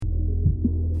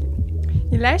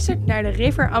Je luistert naar de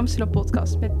River Amsterdam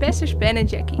podcast met pastors Ben en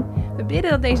Jackie. We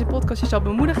bidden dat deze podcast je zal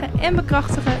bemoedigen en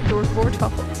bekrachtigen door het woord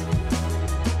van God.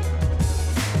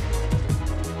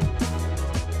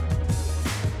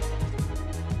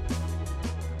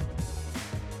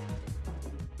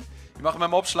 Je mag met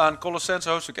me opslaan, Colossense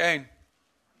hoofdstuk 1.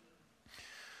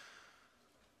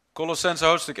 Colossense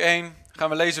hoofdstuk 1, gaan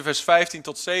we lezen vers 15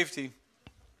 tot 17.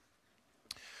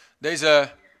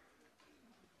 Deze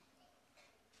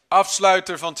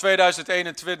afsluiter van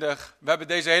 2021. We hebben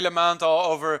deze hele maand al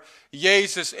over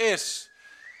Jezus is.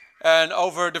 En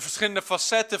over de verschillende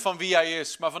facetten van wie hij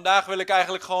is. Maar vandaag wil ik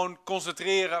eigenlijk gewoon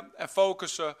concentreren en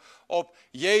focussen op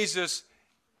Jezus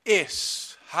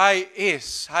is. Hij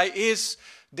is. Hij is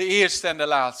de eerste en de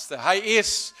laatste. Hij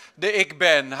is de ik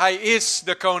ben. Hij is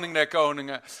de koning der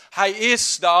koningen. Hij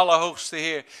is de Allerhoogste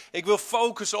Heer. Ik wil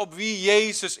focussen op wie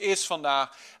Jezus is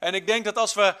vandaag. En ik denk dat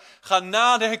als we gaan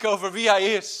nadenken over wie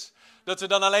hij is, dat we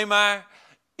dan alleen maar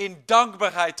in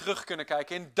dankbaarheid terug kunnen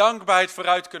kijken. In dankbaarheid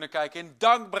vooruit kunnen kijken. In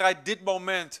dankbaarheid dit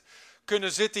moment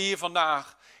kunnen zitten hier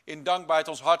vandaag. In dankbaarheid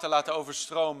ons hart te laten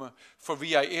overstromen voor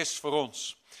wie hij is voor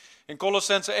ons. In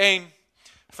Colossense 1,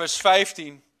 vers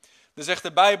 15, daar zegt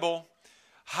de Bijbel: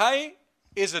 hij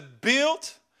is het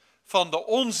beeld van de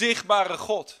onzichtbare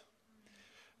God.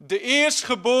 De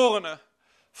eerstgeborene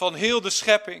van heel de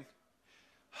schepping.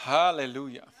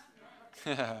 Halleluja.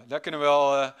 Daar kunnen we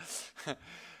wel...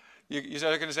 Je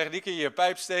zou kunnen zeggen, die kun je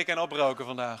pijp steken en oproken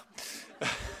vandaag.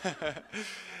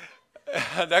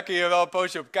 Daar kun je wel een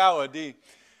pootje op kouwen.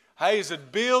 Hij is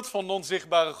het beeld van de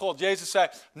onzichtbare God. Jezus zei,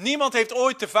 niemand heeft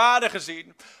ooit de Vader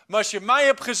gezien. Maar als je mij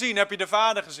hebt gezien, heb je de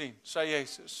Vader gezien, zei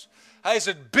Jezus. Hij is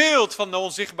het beeld van de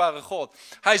onzichtbare God.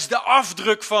 Hij is de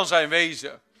afdruk van zijn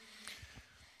wezen.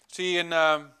 Zie je,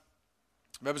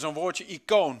 we hebben zo'n woordje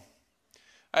icoon.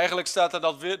 Eigenlijk staat er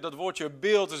dat woordje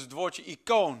beeld, is het woordje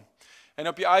icoon. En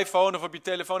op je iPhone of op je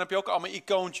telefoon heb je ook allemaal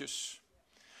icoontjes.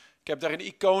 Ik heb daar een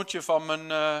icoontje van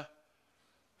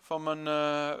mijn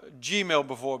Gmail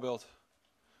bijvoorbeeld.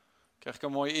 Dan krijg ik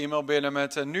een mooie e-mail binnen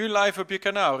met nu live op je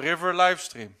kanaal, River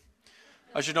Livestream.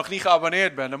 Als je nog niet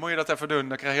geabonneerd bent, dan moet je dat even doen.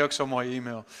 Dan krijg je ook zo'n mooie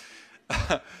e-mail.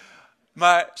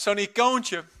 Maar zo'n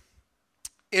icoontje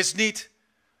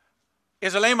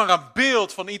is alleen maar een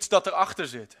beeld van iets dat erachter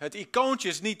zit. Het icoontje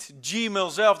is niet Gmail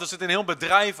zelf. Er zit een heel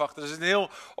bedrijf achter. Er zit een heel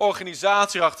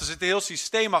organisatie achter. Er zit een heel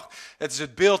systeem achter. Het is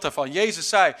het beeld daarvan. Jezus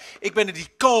zei, ik ben het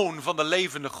icoon van de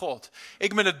levende God.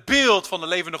 Ik ben het beeld van de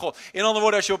levende God. In andere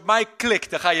woorden, als je op mij klikt,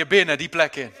 dan ga je binnen die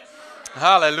plek in.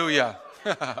 Halleluja.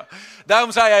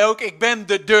 Daarom zei hij ook, ik ben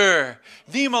de deur.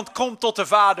 Niemand komt tot de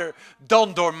Vader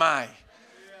dan door mij.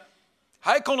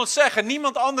 Hij kon het zeggen.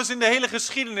 Niemand anders in de hele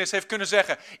geschiedenis heeft kunnen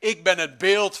zeggen, ik ben het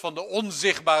beeld van de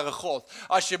onzichtbare God.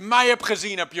 Als je mij hebt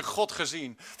gezien, heb je God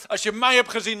gezien. Als je mij hebt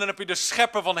gezien, dan heb je de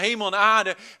schepper van hemel en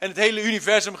aarde en het hele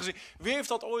universum gezien. Wie heeft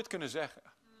dat ooit kunnen zeggen?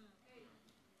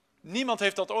 Niemand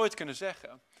heeft dat ooit kunnen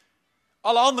zeggen.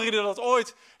 Alle anderen die dat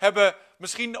ooit hebben,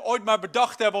 misschien ooit maar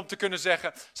bedacht hebben om te kunnen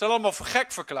zeggen, zijn allemaal voor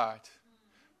gek verklaard.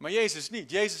 Maar Jezus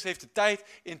niet. Jezus heeft de tijd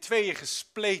in tweeën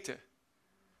gespleten.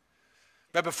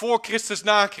 We hebben voor Christus,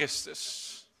 na Christus.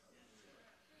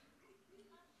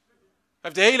 Hij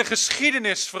heeft de hele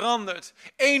geschiedenis veranderd.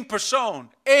 Eén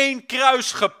persoon, één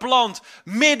kruis geplant,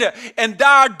 midden. En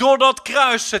daar door dat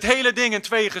kruis het hele ding in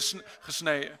tweeën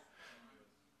gesneden.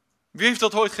 Wie heeft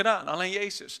dat ooit gedaan? Alleen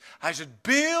Jezus. Hij is het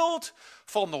beeld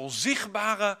van de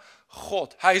onzichtbare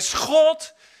God. Hij is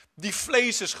God die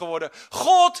vlees is geworden.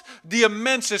 God die een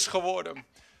mens is geworden.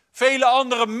 Vele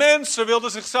andere mensen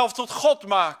wilden zichzelf tot God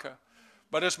maken.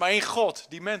 Maar er is maar één God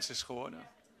die mens is geworden.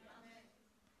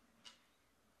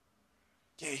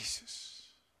 Jezus.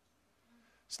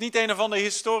 Het is niet een of ander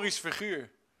historisch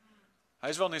figuur. Hij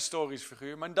is wel een historisch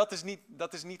figuur, maar dat is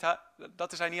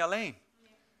hij niet alleen.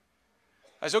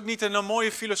 Hij is ook niet een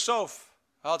mooie filosoof.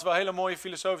 Hij had wel hele mooie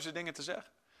filosofische dingen te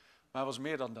zeggen. Maar hij was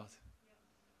meer dan dat.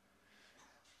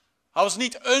 Hij was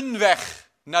niet een weg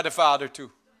naar de Vader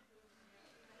toe.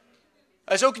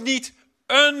 Hij is ook niet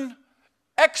een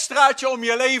extraatje om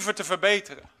je leven te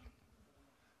verbeteren.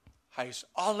 Hij is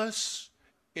alles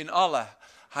in alle.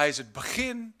 Hij is het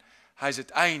begin, hij is het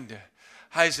einde.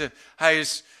 Hij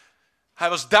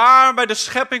was daar bij de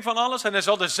schepping van alles en hij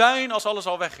zal er zijn als alles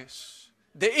al weg is.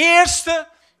 De eerste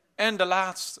en de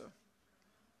laatste.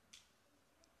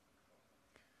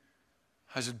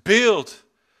 Hij is het beeld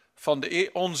van de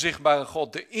onzichtbare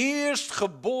God. De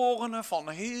eerstgeborene van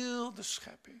heel de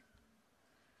schepping.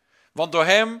 Want door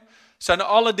hem zijn er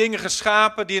alle dingen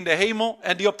geschapen die in de hemel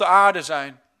en die op de aarde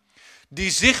zijn.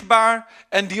 Die zichtbaar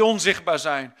en die onzichtbaar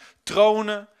zijn.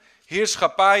 Tronen,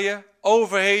 heerschappijen,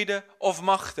 overheden of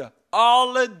machten.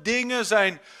 Alle dingen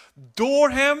zijn door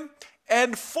hem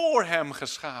en voor hem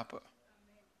geschapen.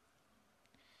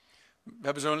 We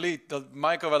hebben zo'n lied dat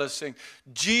Michael wel eens zingt.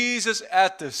 Jesus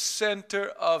at the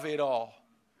center of it all.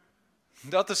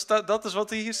 Dat is wat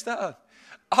hier staat.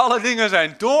 Alle dingen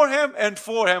zijn door hem en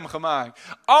voor hem gemaakt.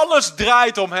 Alles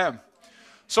draait om hem.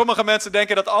 Sommige mensen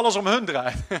denken dat alles om hun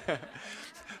draait.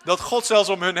 Dat God zelfs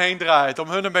om hun heen draait, om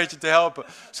hun een beetje te helpen.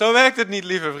 Zo werkt het niet,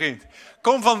 lieve vriend.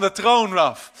 Kom van de troon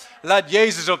af. Laat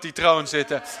Jezus op die troon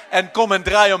zitten. En kom en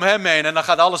draai om hem heen en dan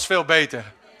gaat alles veel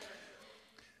beter.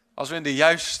 Als we in de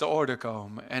juiste orde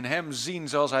komen en hem zien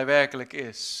zoals hij werkelijk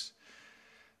is,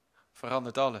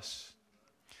 verandert alles.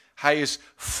 Hij is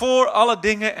voor alle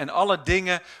dingen en alle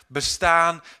dingen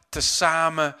bestaan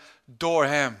tezamen door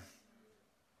hem.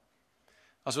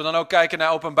 Als we dan ook kijken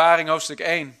naar Openbaring hoofdstuk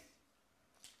 1.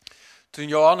 Toen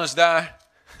Johannes daar,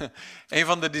 een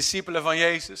van de discipelen van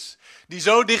Jezus, die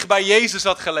zo dicht bij Jezus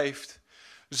had geleefd,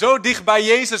 zo dicht bij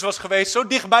Jezus was geweest, zo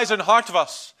dicht bij zijn hart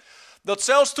was, dat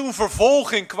zelfs toen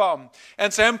vervolging kwam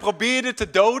en ze hem probeerden te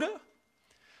doden,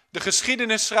 de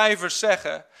geschiedenisschrijvers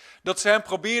zeggen dat ze hem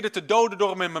probeerden te doden door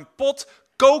hem in een pot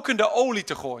kokende olie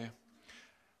te gooien.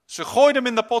 Ze gooiden hem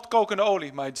in de pot kokende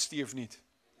olie, maar hij stierf niet.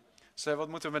 Ze zeiden,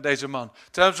 wat moeten we met deze man? Toen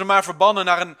hebben ze hem maar verbannen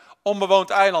naar een onbewoond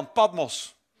eiland,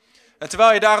 Patmos. En terwijl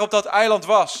hij daar op dat eiland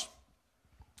was,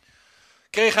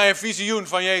 kreeg hij een visioen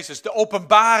van Jezus. De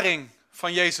openbaring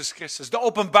van Jezus Christus. De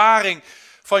openbaring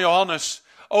van Johannes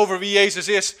over wie Jezus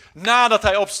is nadat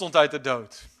hij opstond uit de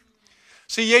dood.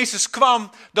 Zie, Jezus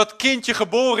kwam, dat kindje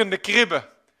geboren in de kribbe.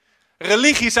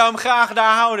 Religie zou hem graag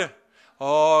daar houden.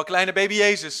 Oh, kleine baby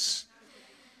Jezus.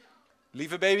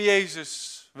 Lieve baby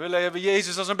Jezus. We willen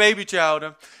Jezus als een babytje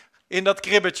houden. In dat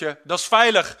kribbetje. Dat is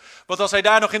veilig. Want als hij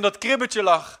daar nog in dat kribbetje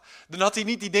lag, dan had hij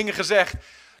niet die dingen gezegd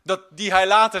die hij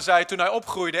later zei toen hij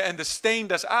opgroeide en de steen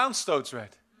des aanstoots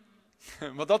werd.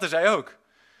 Want dat is hij ook.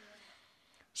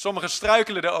 Sommigen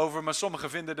struikelen erover, maar sommigen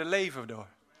vinden er leven door.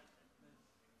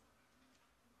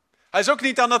 Hij is ook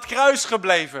niet aan dat kruis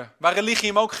gebleven, waar religie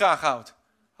hem ook graag houdt.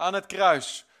 Aan het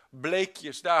kruis,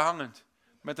 bleekjes, daar hangend,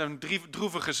 met een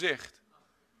droevig gezicht.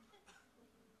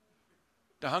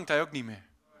 Daar hangt hij ook niet meer.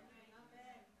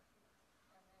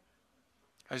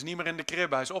 Hij is niet meer in de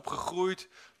kribbe, hij is opgegroeid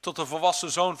tot een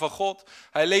volwassen zoon van God.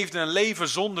 Hij leefde een leven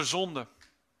zonder zonde.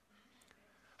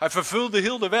 Hij vervulde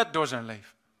heel de wet door zijn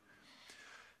leven.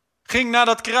 Ging naar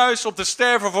dat kruis om te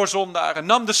sterven voor zondaren.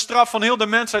 Nam de straf van heel de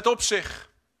mensheid op zich.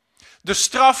 De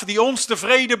straf die ons de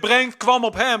vrede brengt, kwam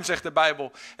op hem, zegt de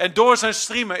Bijbel. En door zijn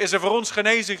striemen is er voor ons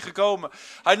genezing gekomen.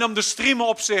 Hij nam de striemen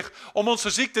op zich om onze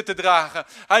ziekte te dragen.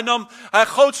 Hij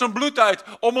goot zijn bloed uit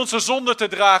om onze zonde te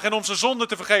dragen en onze zonde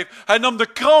te vergeven. Hij nam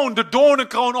de kroon, de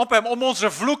doornenkroon op hem om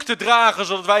onze vloek te dragen,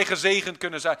 zodat wij gezegend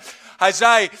kunnen zijn. Hij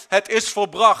zei, het is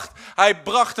volbracht. Hij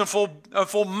bracht een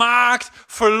volmaakt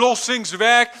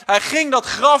verlossingswerk. Hij ging dat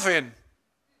graf in.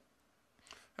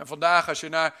 En vandaag als je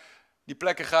naar die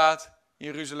plekken gaat, in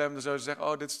Jeruzalem, dan zouden ze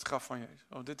zeggen, oh, dit is het graf van Jezus.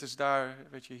 Oh, dit is daar,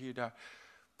 weet je, hier, daar.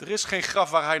 Er is geen graf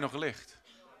waar hij nog ligt.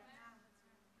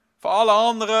 Voor alle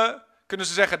anderen kunnen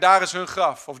ze zeggen, daar is hun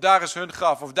graf, of daar is hun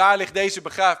graf, of daar ligt deze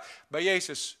begraafd. Bij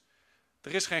Jezus,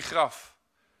 er is geen graf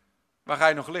waar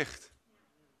hij nog ligt.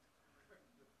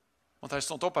 Want hij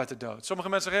stond op uit de dood. Sommige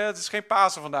mensen zeggen, het is geen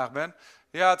Pasen vandaag, Ben.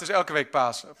 Ja, het is elke week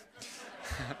Pasen.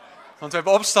 Want we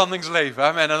hebben opstandingsleven,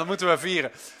 amen, en dat moeten we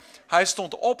vieren. Hij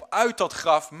stond op uit dat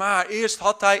graf, maar eerst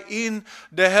had hij in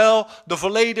de hel de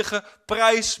volledige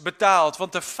prijs betaald.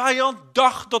 Want de vijand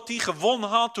dacht dat hij gewonnen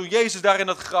had toen Jezus daar in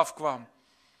het graf kwam.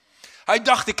 Hij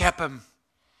dacht, ik heb hem.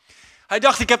 Hij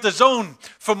dacht, ik heb de zoon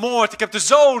vermoord. Ik heb de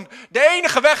zoon, de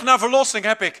enige weg naar verlossing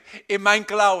heb ik in mijn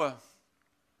klauwen.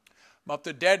 Maar op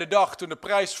de derde dag, toen de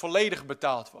prijs volledig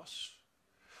betaald was.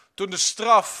 Toen de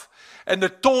straf en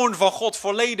de toorn van God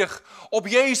volledig op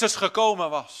Jezus gekomen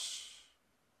was.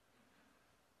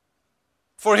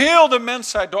 Voor heel de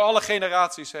mensheid, door alle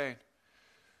generaties heen.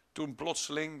 Toen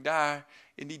plotseling daar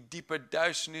in die diepe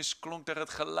duisternis klonk daar het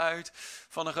geluid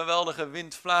van een geweldige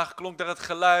windvlaag. Klonk daar het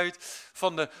geluid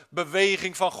van de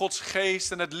beweging van Gods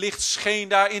geest. En het licht scheen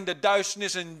daar in de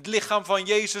duisternis. En het lichaam van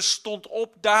Jezus stond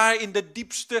op daar in de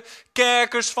diepste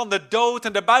kerkers van de dood.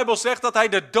 En de Bijbel zegt dat hij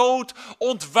de dood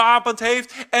ontwapend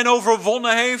heeft en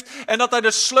overwonnen heeft. En dat hij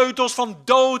de sleutels van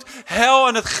dood, hel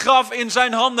en het graf in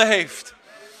zijn handen heeft.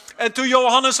 En toen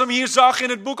Johannes hem hier zag in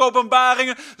het boek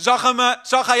Openbaringen,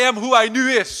 zag hij hem hoe hij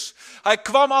nu is. Hij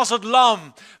kwam als het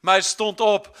lam, maar hij stond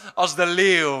op als de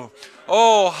leeuw.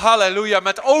 Oh, halleluja,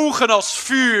 met ogen als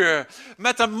vuur,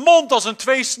 met een mond als een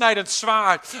tweesnijdend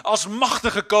zwaard, als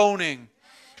machtige koning.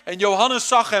 En Johannes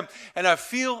zag hem en hij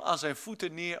viel aan zijn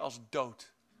voeten neer als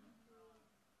dood.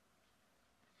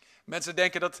 Mensen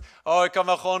denken dat, ik kan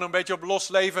wel gewoon een beetje op los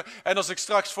leven. En als ik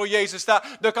straks voor Jezus sta,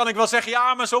 dan kan ik wel zeggen,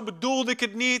 ja, maar zo bedoelde ik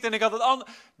het niet. En ik had het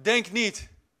anders. Denk niet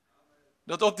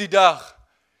dat op die dag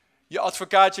je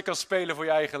advocaatje kan spelen voor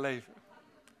je eigen leven.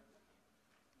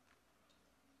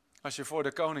 Als je voor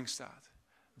de koning staat.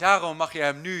 Daarom mag je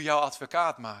hem nu jouw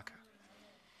advocaat maken.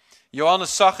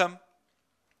 Johannes zag hem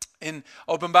in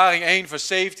Openbaring 1 vers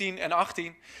 17 en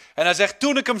 18. En hij zegt,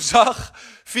 toen ik hem zag,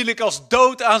 viel ik als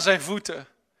dood aan zijn voeten.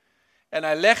 En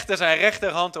hij legde zijn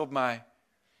rechterhand op mij.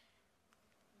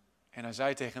 En hij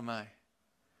zei tegen mij,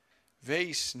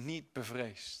 wees niet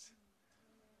bevreesd.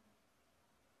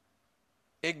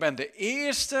 Ik ben de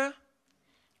eerste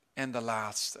en de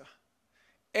laatste.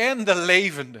 En de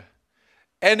levende.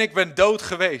 En ik ben dood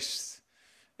geweest.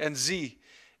 En zie,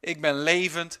 ik ben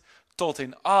levend tot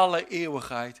in alle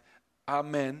eeuwigheid.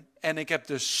 Amen. En ik heb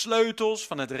de sleutels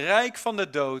van het rijk van de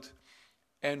dood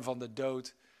en van de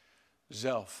dood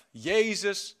zelf.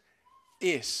 Jezus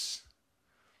is.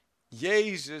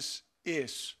 Jezus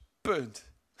is. Punt.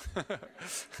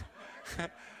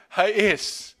 Hij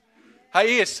is.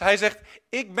 Hij is. Hij zegt,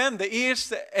 ik ben de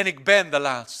eerste en ik ben de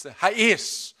laatste. Hij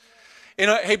is. In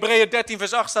Hebreeën 13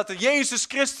 vers 8 staat er, Jezus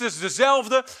Christus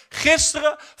dezelfde,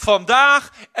 gisteren,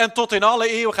 vandaag en tot in alle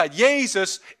eeuwigheid.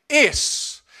 Jezus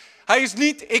is. Hij is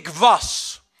niet ik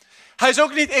was. Hij is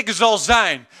ook niet ik zal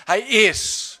zijn. Hij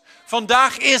is.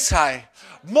 Vandaag is hij.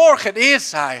 Morgen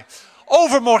is hij.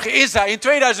 Overmorgen is hij. In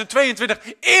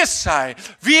 2022 is hij.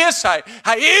 Wie is hij?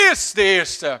 Hij is de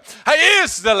eerste. Hij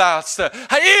is de laatste.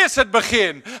 Hij is het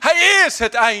begin. Hij is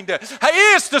het einde.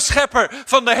 Hij is de schepper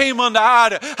van de hemel en de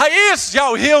aarde. Hij is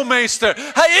jouw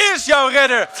heelmeester. Hij is jouw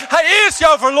redder. Hij is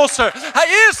jouw verlosser.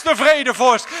 Hij is de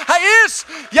vredevorst. Hij is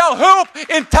jouw hulp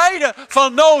in tijden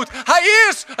van nood. Hij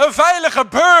is een veilige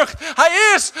burcht.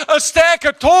 Hij is een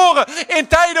sterke toren in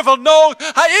tijden van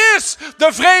nood. Hij is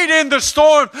de vrede in de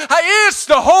storm. Hij is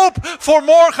de hoop voor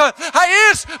morgen. Hij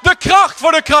is de kracht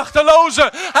voor de krachtelozen.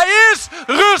 Hij is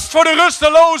rust voor de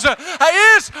rustelozen.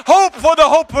 Hij is hoop voor de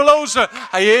hopelozen.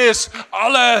 Hij is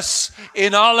alles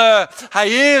in alle.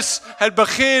 Hij is het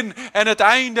begin en het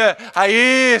einde.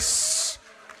 Hij is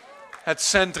het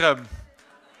centrum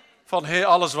van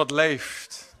alles wat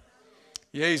leeft.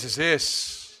 Jezus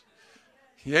is.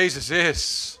 Jezus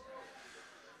is.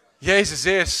 Jezus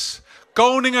is.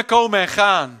 Koningen komen en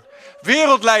gaan.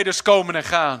 Wereldleiders komen en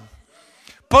gaan.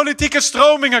 Politieke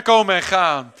stromingen komen en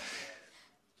gaan.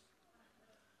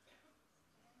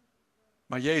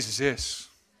 Maar Jezus is.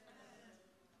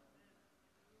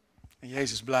 En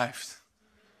Jezus blijft.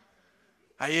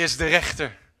 Hij is de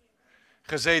rechter.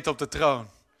 Gezeten op de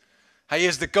troon. Hij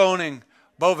is de koning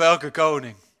boven elke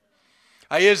koning.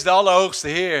 Hij is de Allerhoogste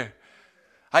Heer.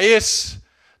 Hij is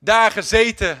daar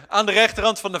gezeten aan de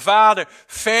rechterhand van de Vader.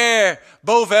 Ver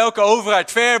boven elke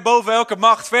overheid. Ver boven elke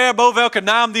macht. Ver boven elke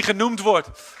naam die genoemd wordt.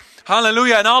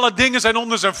 Halleluja. En alle dingen zijn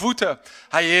onder zijn voeten.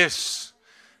 Hij is.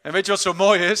 En weet je wat zo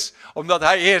mooi is? Omdat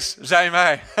hij is, zijn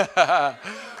wij.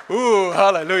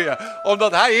 Halleluja.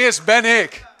 Omdat hij is, ben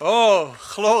ik. Oh,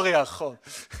 gloria God.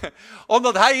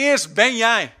 Omdat hij is, ben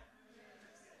jij.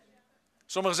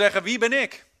 Sommigen zeggen, wie ben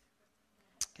ik?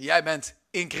 Jij bent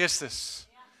in Christus.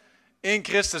 In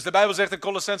Christus. De Bijbel zegt in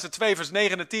Colossenzen 2 vers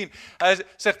 9 en 10. Hij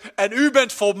zegt, en u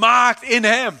bent volmaakt in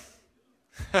hem.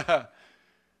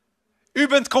 U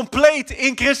bent compleet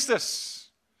in Christus.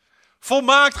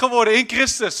 Volmaakt geworden in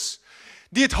Christus.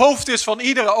 Die het hoofd is van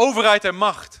iedere overheid en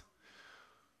macht.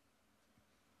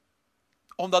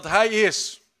 Omdat hij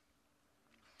is,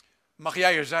 mag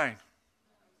jij er zijn.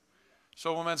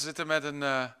 Sommige mensen zitten met een,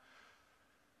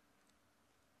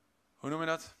 hoe noem je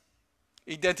dat?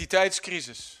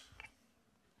 Identiteitscrisis.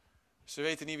 Ze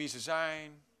weten niet wie ze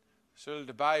zijn. Ze zullen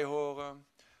erbij horen.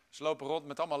 Ze lopen rond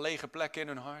met allemaal lege plekken in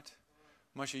hun hart.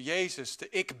 Maar als je Jezus, de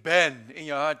ik ben, in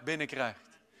je hart binnenkrijgt.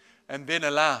 En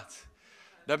binnenlaat.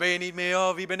 Dan ben je niet meer,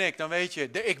 oh wie ben ik? Dan weet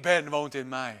je, de ik ben woont in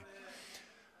mij.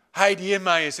 Hij die in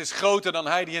mij is groter dan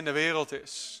hij die in de wereld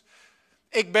is.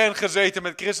 Ik ben gezeten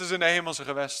met Christus in de hemelse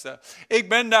gewesten. Ik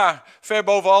ben daar, ver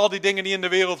boven al die dingen die in de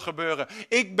wereld gebeuren.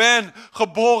 Ik ben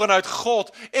geboren uit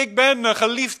God. Ik ben een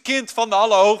geliefd kind van de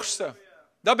Allerhoogste.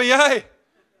 Dat ben jij.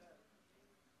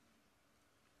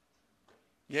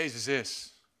 Jezus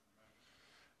is.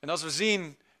 En als we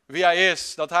zien wie hij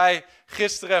is, dat hij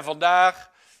gisteren en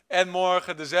vandaag en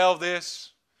morgen dezelfde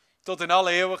is, tot in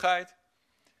alle eeuwigheid.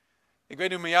 Ik weet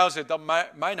niet hoe het met jou zit, dan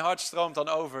mijn hart stroomt dan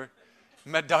over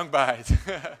met dankbaarheid.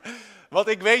 Want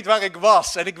ik weet waar ik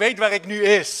was en ik weet waar ik nu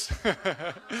is.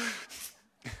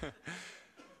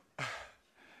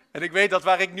 En ik weet dat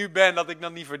waar ik nu ben, dat ik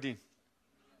dat niet verdien.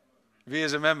 Wie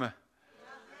is er met me?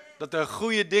 Dat de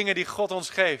goede dingen die God ons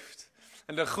geeft,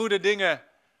 En de goede dingen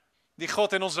die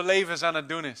God in onze levens aan het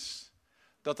doen is.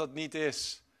 Dat niet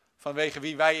is vanwege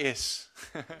wie wij is.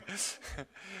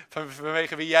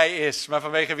 Vanwege wie jij is, maar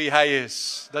vanwege wie hij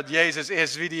is. Dat Jezus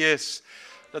is wie die is.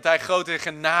 Dat hij groot in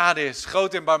genade is,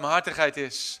 groot in barmhartigheid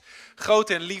is. Groot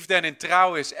in liefde en in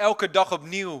trouw is, elke dag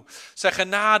opnieuw. Zijn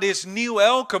genade is nieuw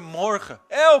elke morgen,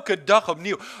 elke dag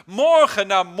opnieuw. Morgen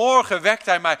na morgen wekt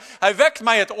hij mij. Hij wekt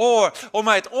mij het oor, om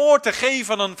mij het oor te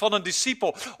geven van een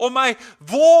discipel. Om mij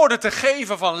woorden te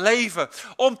geven van leven.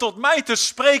 Om tot mij te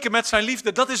spreken met zijn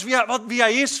liefde. Dat is wie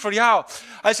hij is voor jou.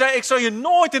 Hij zei, ik zal je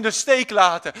nooit in de steek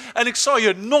laten. En ik zal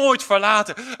je nooit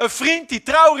verlaten. Een vriend die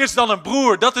trouwer is dan een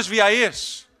broer, dat is wie hij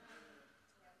is.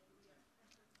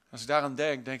 Als ik daaraan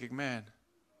denk ik, man,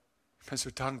 ik ben zo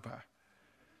dankbaar.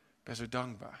 Ik ben zo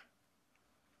dankbaar.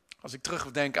 Als ik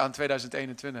terugdenk aan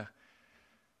 2021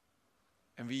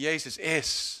 en wie Jezus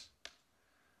is,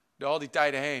 door al die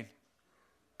tijden heen,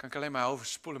 kan ik alleen maar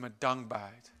overspoelen met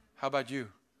dankbaarheid. How about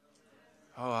you?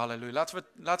 Oh, halleluja. Laten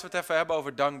we het even hebben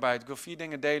over dankbaarheid. Ik wil 4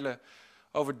 dingen delen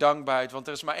over dankbaarheid, want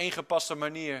er is maar één gepaste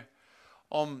manier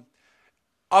om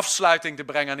afsluiting te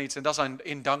brengen aan iets en dat is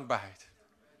in dankbaarheid.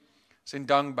 Dat is in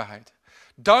dankbaarheid.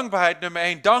 Dankbaarheid nummer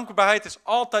 1. Dankbaarheid is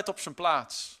altijd op zijn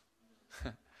plaats.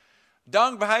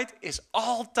 Dankbaarheid is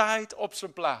altijd op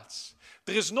zijn plaats.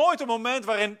 Er is nooit een moment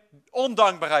waarin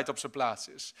ondankbaarheid op zijn plaats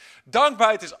is.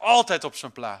 Dankbaarheid is altijd op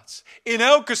zijn plaats. In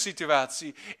elke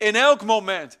situatie, in elk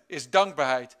moment is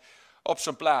dankbaarheid op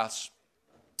zijn plaats.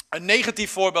 Een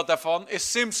negatief voorbeeld daarvan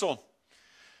is Simson.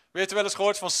 Weet je wel eens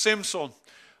gehoord van Simson?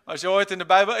 Als je ooit in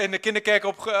de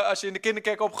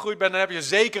kinderkerk opgegroeid bent, dan heb je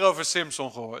zeker over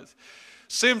Simson gehoord.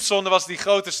 Simson was die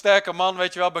grote sterke man,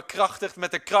 weet je wel, bekrachtigd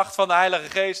met de kracht van de Heilige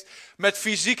Geest, met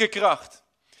fysieke kracht.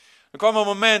 Er kwam een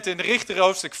moment in Richter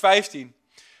hoofdstuk 15,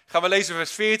 gaan we lezen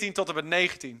vers 14 tot en met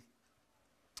 19,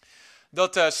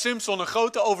 dat Simson een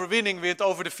grote overwinning wint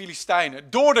over de Filistijnen,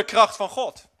 door de kracht van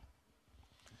God.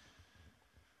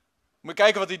 Moet je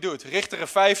kijken wat hij doet. Richter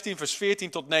 15 vers 14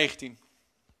 tot 19.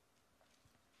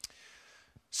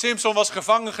 Simson was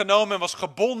gevangen genomen en was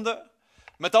gebonden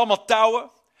met allemaal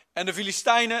touwen. En de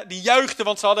Filistijnen die juichten,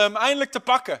 want ze hadden hem eindelijk te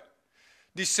pakken,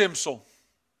 die Simson.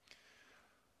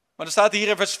 Maar er staat hier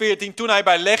in vers 14, toen hij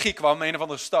bij Lechi kwam, een of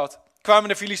andere stad, kwamen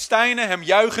de Filistijnen hem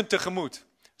juichend tegemoet.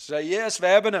 Ze zeiden, yes, we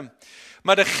hebben hem.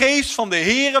 Maar de geest van de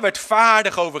Heere werd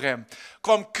vaardig over hem,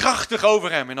 kwam krachtig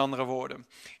over hem, in andere woorden.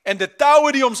 En de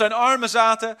touwen die om zijn armen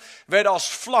zaten, werden als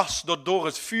vlas dat door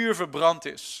het vuur verbrand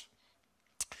is.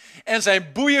 En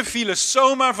zijn boeien vielen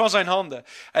zomaar van zijn handen.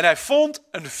 En hij vond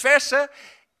een verse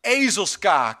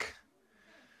ezelskaak.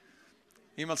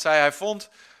 Iemand zei, hij vond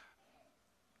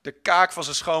de kaak van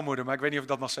zijn schoonmoeder. Maar ik weet niet of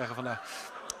ik dat mag zeggen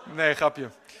vandaag. Nee,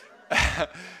 grapje.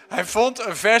 Hij vond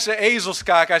een verse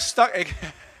ezelskaak.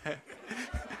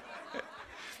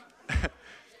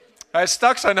 Hij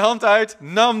stak zijn hand uit,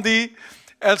 nam die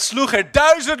en sloeg er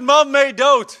 1000 man mee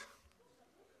dood.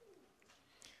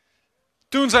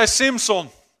 Toen zei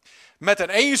Simson, met een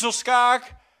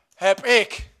ezelskaak heb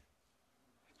ik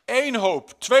 1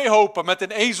 hoop, 2 hopen met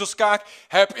een ezelskaak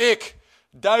heb ik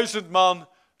 1000 man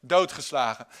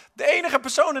doodgeslagen. De enige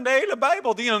persoon in de hele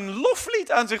Bijbel die een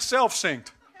loflied aan zichzelf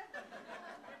zingt.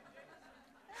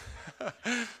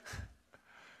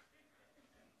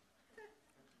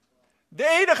 De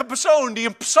enige persoon die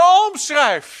een psalm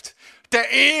schrijft ter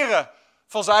ere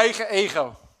van zijn eigen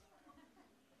ego.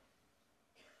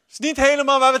 Het is niet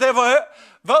helemaal waar we het hebben,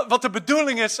 wat de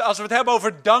bedoeling is als we het hebben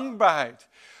over dankbaarheid.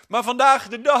 Maar vandaag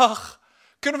de dag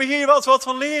kunnen we hier wel eens wat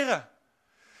van leren.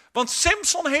 Want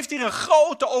Simson heeft hier een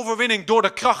grote overwinning door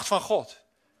de kracht van God.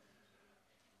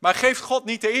 Maar geeft God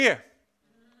niet de eer.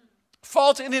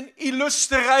 Valt in een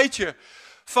illustre rijtje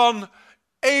van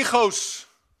ego's.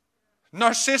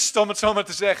 Narcisten, om het zo maar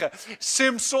te zeggen.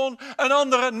 Simson, een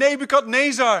andere,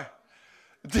 Nebukadnezar.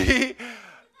 Die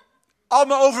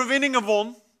allemaal overwinningen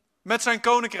won met zijn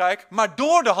koninkrijk, maar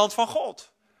door de hand van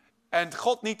God. En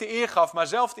God niet de eer gaf, maar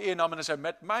zelf de eer nam en zei,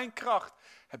 met mijn kracht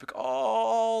heb ik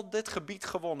al dit gebied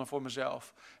gewonnen voor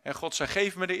mezelf. En God zei,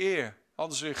 geef me de eer,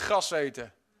 anders zul je gras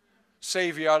eten.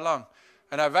 7 jaar lang.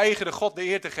 En hij weigerde God de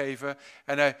eer te geven.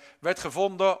 En hij werd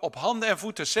gevonden op handen en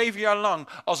voeten 7 jaar lang.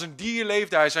 Als een dier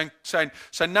leefde hij.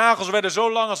 Zijn nagels werden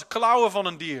zo lang als klauwen van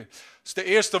een dier. Dat is de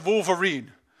eerste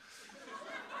Wolverine.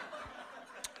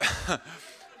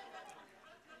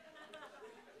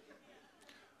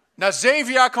 Na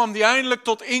 7 jaar kwam hij eindelijk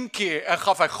tot inkeer en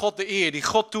gaf hij God de eer die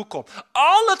God toekomt.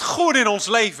 Al het goede in ons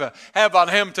leven hebben we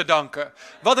aan hem te danken.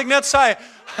 Wat ik net zei,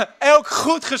 elk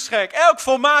goed geschenk, elk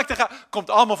volmaakte komt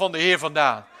allemaal van de Heer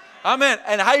vandaan. Amen.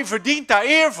 En hij verdient daar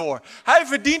eer voor. Hij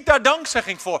verdient daar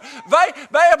dankzegging voor. Wij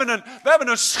hebben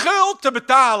een schuld te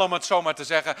betalen, om het zo maar te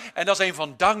zeggen. En dat is een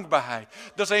van dankbaarheid.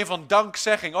 Dat is een van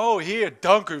dankzegging. Oh Heer,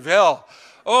 dank u wel.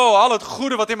 Oh, al het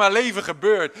goede wat in mijn leven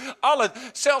gebeurt.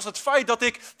 Zelfs het feit dat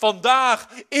ik vandaag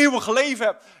eeuwig leven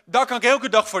heb. Daar kan ik elke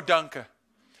dag voor danken.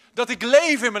 Dat ik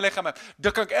leven in mijn lichaam heb,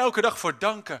 daar kan ik elke dag voor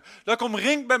danken. Dat ik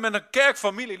omringd ben met een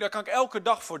kerkfamilie, daar kan ik elke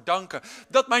dag voor danken.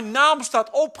 Dat mijn naam staat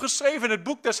opgeschreven in het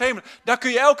boek des hemels, daar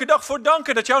kun je elke dag voor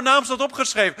danken. Dat jouw naam staat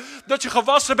opgeschreven. Dat je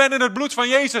gewassen bent in het bloed van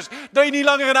Jezus. Dat je niet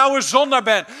langer een oude zondaar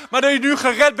bent, maar dat je nu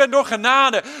gered bent door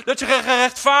genade. Dat je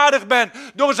gerechtvaardigd bent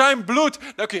door zijn bloed.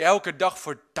 Daar kun je elke dag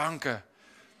voor danken.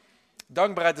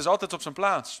 Dankbaarheid is altijd op zijn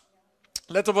plaats.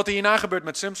 Let op wat er hierna gebeurt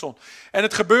met Simson. En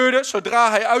het gebeurde, zodra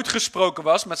hij uitgesproken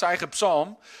was met zijn eigen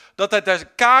psalm, dat hij de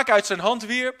kaak uit zijn hand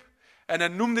wierp en hij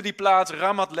noemde die plaats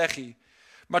Ramat Lehi.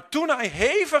 Maar toen hij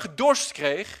hevig dorst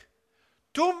kreeg,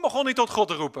 toen begon hij tot God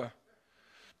te roepen.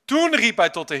 Toen riep hij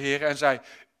tot de Heer en zei,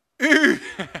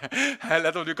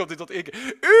 let op, nu komt hij tot ik.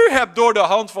 U hebt door de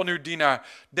hand van uw dienaar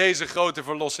deze grote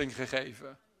verlossing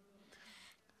gegeven.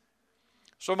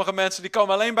 Sommige mensen die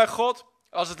komen alleen bij God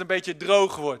als het een beetje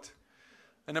droog wordt.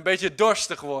 En een beetje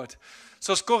dorstig wordt.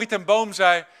 Zoals Corrie ten Boom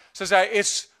zei. Ze zei,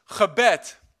 is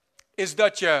gebed, is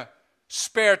dat je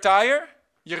spare tire,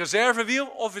 je reservewiel,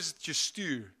 of is het je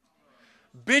stuur?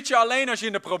 Bid je alleen als je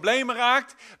in de problemen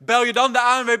raakt? Bel je dan de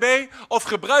ANWB? Of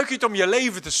gebruik je het om je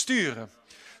leven te sturen?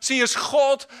 Zie je, is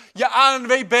God je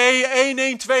ANWB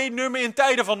 112-nummer in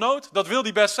tijden van nood? Dat wil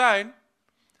die best zijn.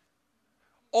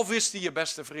 Of is die je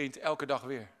beste vriend elke dag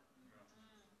weer?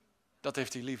 Dat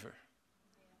heeft hij liever.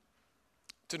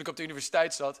 Toen ik op de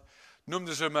universiteit zat,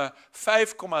 noemden ze me 5,6.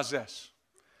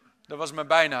 Dat was mijn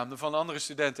bijnaam van andere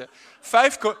studenten. 5,5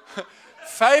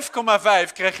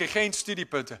 kreeg je geen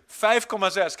studiepunten. 5,6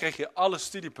 kreeg je alle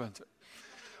studiepunten.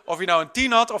 Of je nou een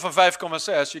 10 had of een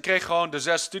 5,6, je kreeg gewoon de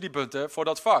 6 studiepunten voor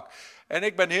dat vak. En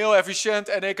ik ben heel efficiënt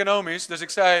en economisch, dus ik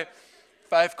zei 5,6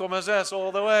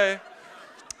 all the way.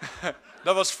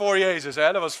 Dat was voor Jezus,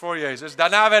 hè? Dat was voor Jezus.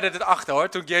 Daarna werd het 8 hoor,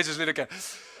 toen ik Jezus leerde kennen.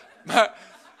 Maar...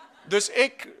 Dus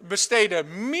ik besteedde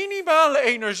minimale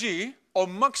energie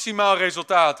om maximaal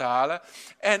resultaat te halen.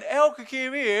 En elke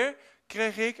keer weer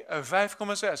kreeg ik een 5,6.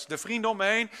 De vrienden om me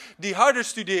heen die harder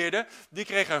studeerden, die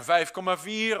kregen een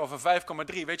 5,4 of een 5,3.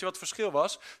 Weet je wat het verschil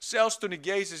was? Zelfs toen ik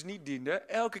Jezus niet diende,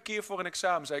 elke keer voor een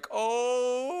examen zei ik,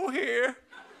 oh Heer.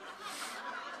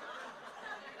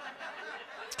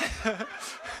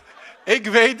 Ik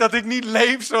weet dat ik niet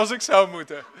leef zoals ik zou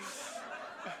moeten.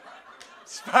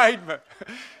 Spijt me.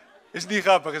 Is niet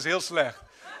grappig, is heel slecht.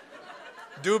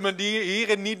 Doe me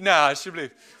hierin niet na,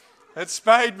 alsjeblieft. Het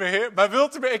spijt me, Heer, maar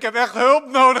wilt u me... Ik heb echt hulp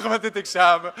nodig met dit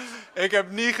examen. Ik heb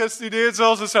niet gestudeerd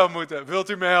zoals het zou moeten. Wilt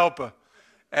u me helpen?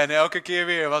 En elke keer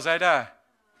weer was hij daar.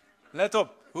 Let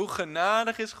op, hoe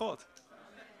genadig is God.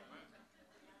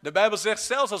 De Bijbel zegt,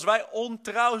 zelfs als wij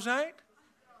ontrouw zijn,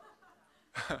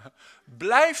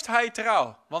 blijft hij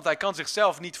trouw. Want hij kan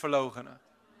zichzelf niet verloochenen.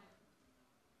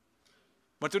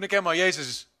 Maar toen ik helemaal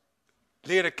Jezus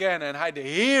leerde kennen en hij de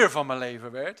Heer van mijn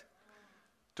leven werd,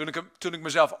 toen ik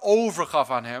mezelf overgaf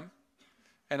aan hem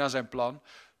en aan zijn plan,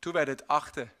 toen werd het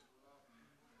 8.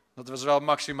 Dat was wel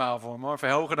maximaal voor me hoor. Veel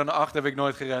hoger dan een 8 heb ik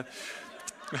nooit gered.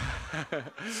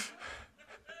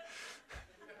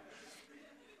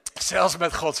 Zelfs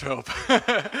met Gods hulp.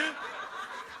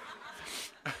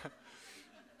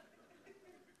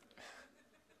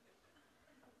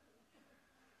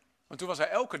 Want toen was hij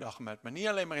elke dag met me, niet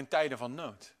alleen maar in tijden van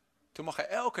nood. Toen mocht hij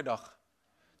elke dag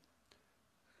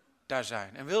daar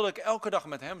zijn. En wilde ik elke dag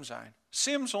met hem zijn.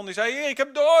 Simson die zei, Heer, ik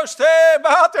heb dorst. Hé,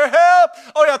 water, help.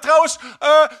 Oh ja, trouwens,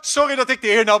 sorry dat ik de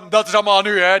Heer nam. Dat is allemaal aan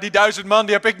u, hè. Die 1000 man,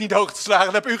 die heb ik niet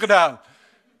doodgeslagen. Dat heb u gedaan.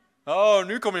 Oh,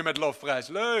 nu kom je met lofprijs.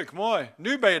 Leuk, mooi.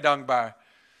 Nu ben je dankbaar.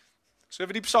 Zullen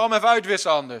we die psalm even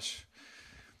uitwissen anders?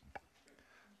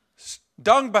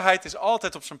 Dankbaarheid is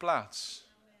altijd op zijn plaats.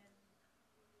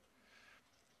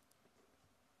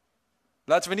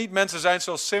 Laten we niet mensen zijn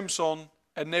zoals Simson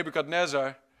en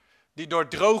Nebukadnezar, die door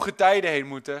droge tijden heen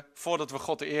moeten voordat we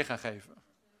God de eer gaan geven.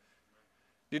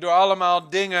 Die door allemaal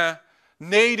dingen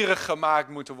nederig gemaakt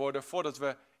moeten worden voordat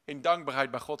we in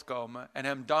dankbaarheid bij God komen en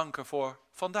hem danken voor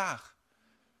vandaag.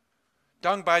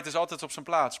 Dankbaarheid is altijd op zijn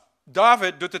plaats.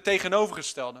 David doet het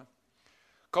tegenovergestelde.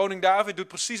 Koning David doet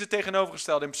precies het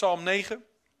tegenovergestelde. In Psalm 9,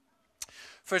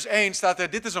 vers 1 staat er,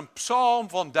 dit is een psalm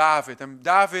van David. En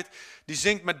David die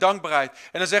zingt met dankbaarheid.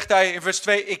 En dan zegt hij in vers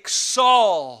 2, ik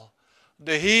zal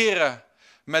de Heere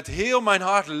met heel mijn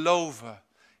hart loven.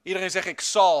 Iedereen zegt, ik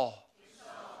zal.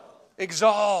 Ik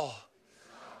zal.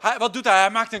 Wat doet hij? Hij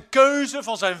maakt een keuze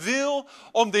van zijn wil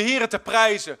om de Heer te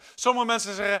prijzen. Sommige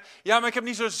mensen zeggen, ja, maar ik heb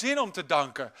niet zo zin om te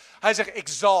danken. Hij zegt, ik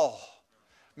zal.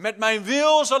 Met mijn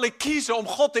wil zal ik kiezen om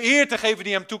God de eer te geven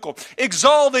die hem toekomt. Ik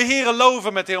zal de Heere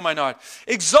loven met heel mijn hart.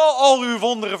 Ik zal al uw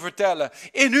wonderen vertellen.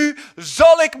 In u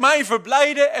zal ik mij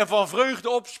verblijden en van vreugde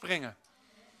opspringen.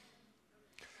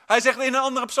 Hij zegt in een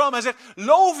andere psalm, hij zegt,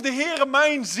 loof de Heere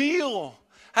mijn ziel.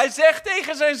 Hij zegt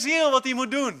tegen zijn ziel wat hij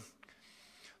moet doen.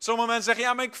 Sommige mensen zeggen,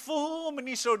 ja, maar ik voel me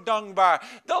niet zo dankbaar.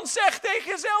 Dan zeg tegen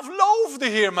jezelf, loof de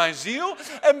Heer mijn ziel.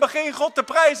 En begin God te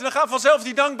prijzen. Dan gaat vanzelf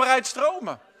die dankbaarheid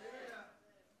stromen.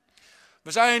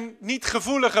 We zijn niet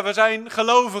gevoeligen, we zijn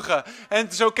gelovigen. En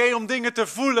het is oké om dingen te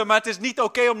voelen, maar het is niet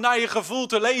oké om naar je gevoel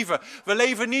te leven. We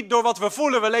leven niet door wat we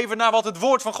voelen, we leven naar wat het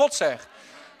woord van God zegt.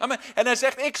 Amen. En hij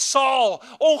zegt, ik zal,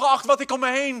 ongeacht wat ik om me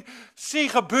heen zie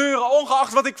gebeuren,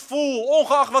 ongeacht wat ik voel,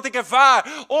 ongeacht wat ik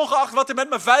ervaar, ongeacht wat er met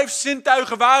mijn 5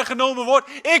 zintuigen waargenomen wordt,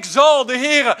 ik zal de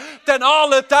Heere ten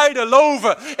alle tijden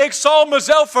loven. Ik zal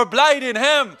mezelf verblijden in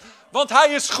hem, want hij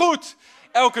is goed,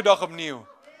 elke dag opnieuw.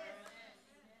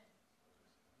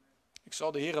 Ik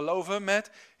zal de Heere loven met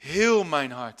heel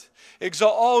mijn hart. Ik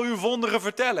zal al uw wonderen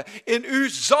vertellen. In u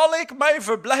zal ik mij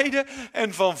verblijden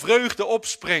en van vreugde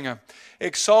opspringen.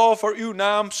 Ik zal voor uw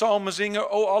naam psalmen zingen,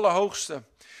 o Allerhoogste.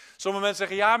 Sommige mensen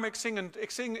zeggen, ja, maar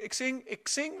ik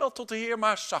zing wel tot de Heer,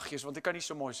 maar zachtjes, want ik kan niet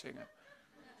zo mooi zingen.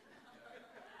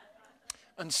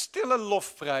 Een stille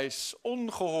lofprijs,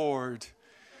 ongehoord,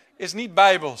 is niet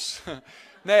bijbels.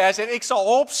 Nee, hij zegt, ik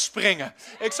zal opspringen.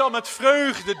 Ik zal met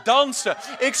vreugde dansen.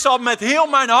 Ik zal met heel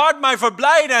mijn hart mij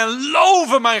verblijden en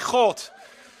loven mijn God.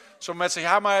 Sommige mensen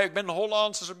zeggen, ja, maar ik ben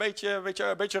Hollands, dat is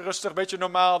een beetje rustig, een beetje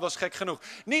normaal, dat is gek genoeg.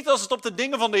 Niet als het op de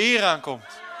dingen van de Heer aankomt.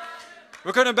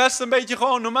 We kunnen best een beetje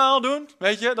gewoon normaal doen,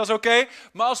 weet je, dat is oké.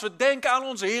 Maar als we denken aan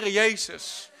onze Heer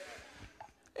Jezus.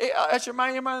 Als je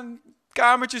mij in mijn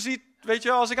kamertje ziet, weet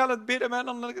je, als ik aan het bidden ben,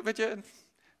 dan weet je,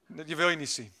 die wil je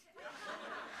niet zien.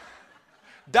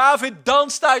 David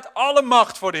danst uit alle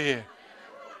macht voor de Heer.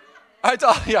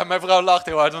 Ja, mijn vrouw lacht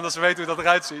heel hard, omdat ze weet hoe dat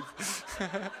eruit ziet.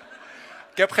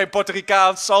 Ik heb geen Puerto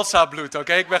Ricaans salsa bloed,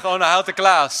 oké? Ik ben gewoon een houten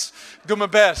Klaas. Ik doe mijn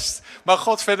best. Maar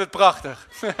God vindt het prachtig.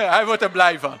 Hij wordt er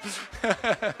blij van.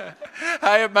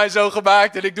 Hij heeft mij zo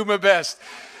gemaakt en ik doe mijn best.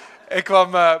 Ik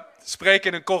kwam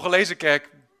spreken in een Congolese kerk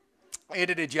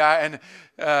eerder dit jaar. En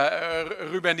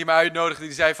Ruben die me uitnodigde,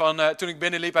 die zei van, toen ik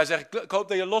binnenliep, hij zegt, ik hoop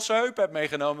dat je losse heupen hebt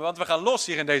meegenomen, want we gaan los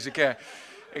hier in deze kerk.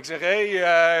 Ik zeg,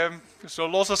 zo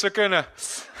los als ze kunnen.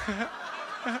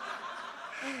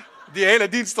 Die hele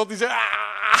dienst stond hij zo,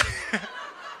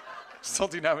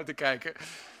 stond hij naar me te kijken.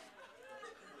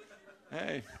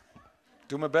 Hey,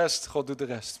 doe mijn best, God doet de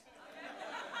rest.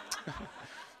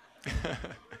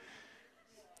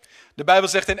 De Bijbel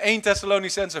zegt in 1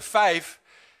 Thessalonicenzen 5,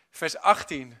 vers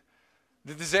 18.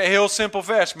 Dit is een heel simpel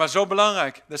vers, maar zo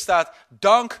belangrijk. Er staat,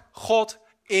 dank God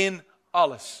in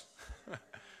alles.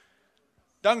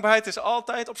 Dankbaarheid is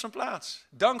altijd op zijn plaats.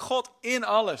 Dank God in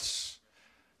alles.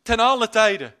 Ten alle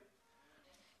tijden.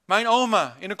 Mijn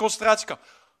oma in een concentratiekamp.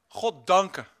 God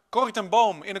danken. Corrie ten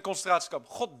Boom in een concentratiekamp.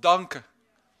 God danken.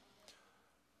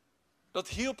 Dat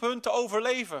hielp hun te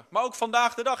overleven. Maar ook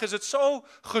vandaag de dag is het zo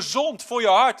gezond voor je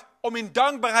hart om in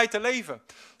dankbaarheid te leven.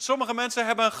 Sommige mensen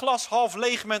hebben een glas half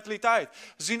leeg mentaliteit.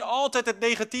 Ze zien altijd het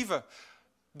negatieve.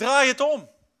 Draai het om.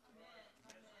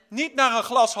 Niet naar een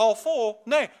glas half vol,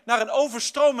 nee, naar een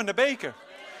overstromende beker.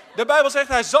 De Bijbel zegt,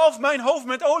 hij zalft mijn hoofd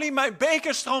met olie, mijn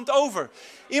beker stroomt over.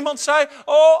 Iemand zei,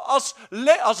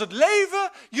 als het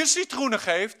leven je citroenen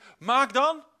geeft, maak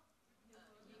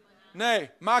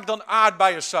dan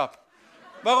aardbeiensap.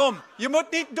 Waarom? Je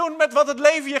moet niet doen met wat het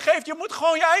leven je geeft. Je moet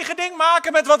gewoon je eigen ding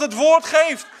maken met wat het woord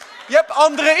geeft. Je hebt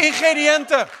andere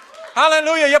ingrediënten.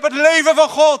 Halleluja, je hebt het leven van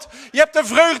God. Je hebt de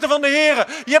vreugde van de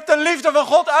Heer. Je hebt de liefde van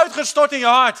God uitgestort in je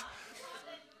hart.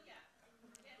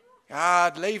 Ja,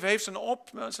 het leven heeft zijn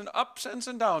ups en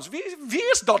zijn downs. Wie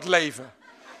is dat leven?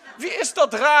 Wie is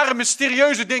dat rare,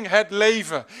 mysterieuze ding, het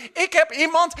leven? Ik heb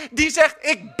iemand die zegt,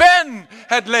 ik ben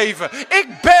het leven. Ik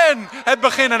ben het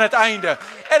begin en het einde.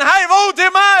 En hij woont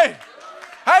in mij.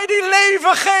 Hij die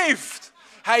leven geeft.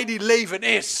 Hij die leven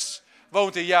is.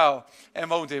 Woont in jou en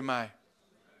woont in mij.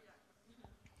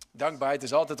 Dankbaarheid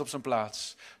is altijd op zijn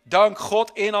plaats. Dank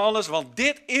God in alles, want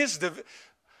dit is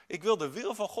ik wil de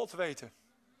wil van God weten.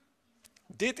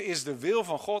 Dit is de wil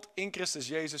van God in Christus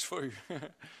Jezus voor u.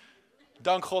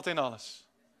 Dank God in alles.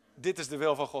 Dit is de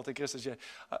wil van God in Christus Jezus.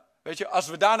 Weet je, als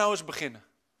we daar nou eens beginnen.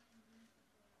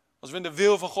 Als we in de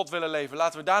wil van God willen leven,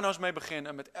 laten we daar nou eens mee beginnen.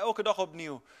 En met elke dag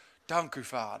opnieuw. Dank u,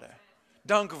 Vader.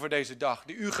 Dank u voor deze dag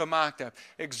die u gemaakt hebt.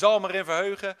 Ik zal me erin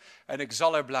verheugen en ik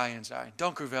zal er blij in zijn.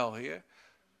 Dank u wel, Heer.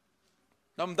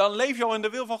 Dan leef je al in de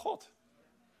wil van God.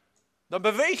 Dan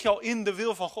beweeg je al in de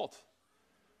wil van God.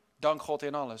 Dank God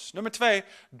in alles. Nummer 2,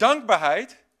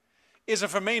 dankbaarheid is een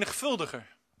vermenigvuldiger.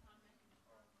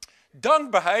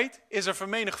 Dankbaarheid is een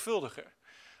vermenigvuldiger.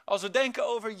 Als we denken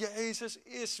over Jezus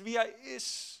is wie hij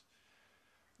is,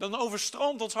 dan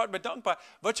overstroomt ons hart met dankbaarheid.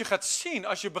 Wat je gaat zien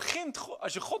als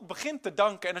je God begint te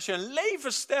danken en als je een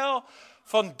levensstijl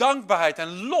van dankbaarheid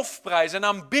en lofprijs en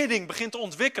aanbidding begint te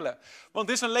ontwikkelen. Want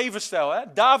het is een levensstijl,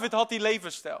 hè? David had die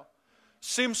levensstijl.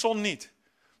 Simson niet.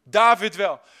 David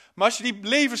wel. Maar als je die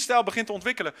levensstijl begint te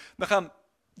ontwikkelen, dan gaan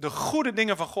de goede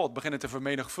dingen van God beginnen te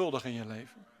vermenigvuldigen in je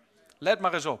leven. Let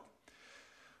maar eens op.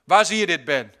 Waar zie je dit,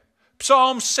 Ben?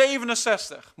 Psalm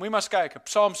 67. Moet je maar eens kijken.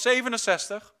 Psalm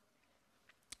 67,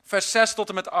 vers 6 tot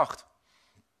en met 8.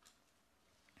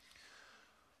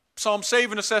 Psalm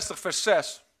 67, vers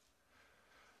 6.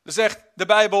 Dan zegt de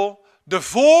Bijbel, de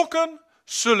volken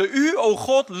zullen u, o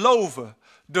God, loven.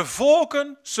 De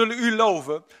volken zullen u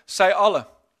loven, zij allen.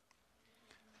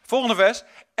 Volgende vers.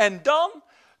 En dan,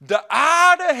 de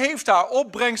aarde heeft haar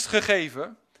opbrengst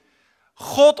gegeven.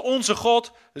 God, onze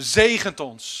God, zegent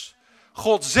ons.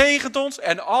 God zegent ons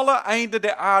en alle einden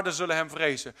der aarde zullen hem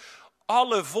vrezen.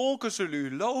 Alle volken zullen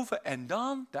u loven en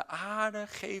dan de aarde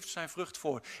geeft zijn vrucht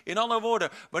voor. In andere woorden,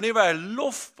 wanneer wij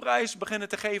lofprijs beginnen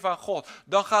te geven aan God,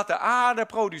 dan gaat de aarde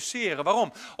produceren.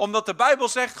 Waarom? Omdat de Bijbel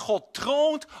zegt, God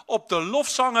troont op de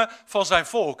lofzangen van zijn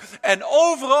volk. En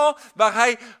overal waar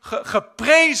hij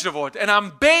geprezen wordt en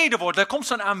aanbeden wordt, daar komt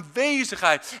zijn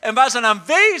aanwezigheid. En waar zijn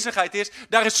aanwezigheid is,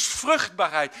 daar is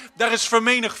vruchtbaarheid, daar is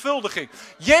vermenigvuldiging.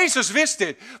 Jezus wist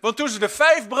dit, want toen ze de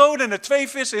 5 broden en de 2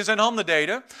 vissen in zijn handen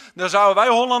deden, dan zouden wij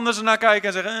Hollanders ernaar kijken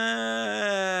en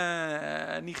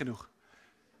zeggen, niet genoeg.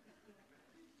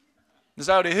 Dan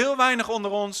zouden heel weinig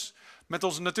onder ons met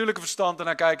ons natuurlijke verstand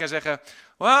ernaar kijken en zeggen,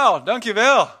 wauw,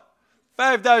 dankjewel.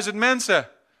 5000 mensen.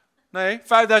 Nee,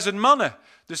 5000 mannen.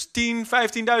 Dus 15.000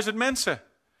 mensen.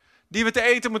 Die we te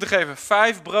eten moeten geven.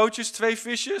 5 broodjes, 2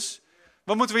 visjes.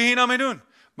 Wat moeten we hier nou mee doen?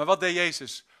 Maar wat deed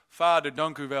Jezus? Vader,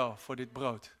 dank u wel voor dit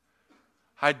brood.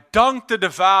 Hij dankte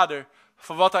de Vader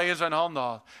voor wat hij in zijn handen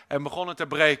had. En begon het te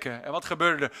breken. En wat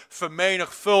gebeurde er?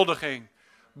 Vermenigvuldiging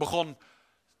begon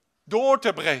door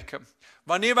te breken.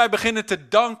 Wanneer wij beginnen te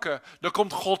danken, dan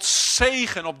komt Gods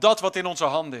zegen op dat wat in onze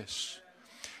handen is.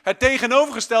 Het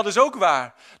tegenovergestelde is ook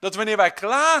waar. Dat wanneer wij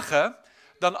klagen,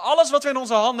 dan alles wat we in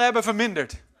onze handen hebben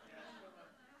vermindert.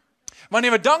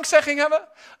 Wanneer we dankzegging hebben,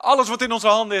 alles wat in onze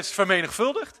handen is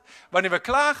vermenigvuldigd. Wanneer we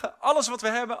klagen, alles wat we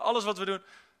hebben, alles wat we doen,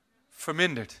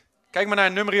 vermindert. Kijk maar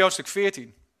naar Numeri hoofdstuk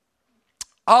 14.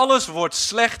 Alles wordt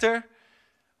slechter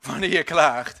wanneer je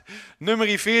klaagt.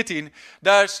 Numeri 14,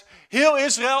 daar is heel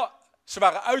Israël, ze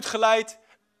waren uitgeleid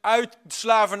uit de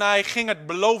slavernij, ging het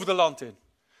beloofde land in.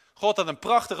 God had een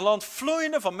prachtig land,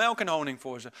 vloeiende van melk en honing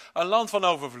voor ze. Een land van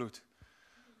overvloed.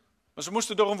 Maar ze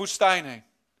moesten door een woestijn heen.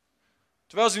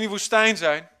 Terwijl ze in die woestijn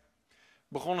zijn,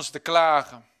 begonnen ze te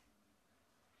klagen.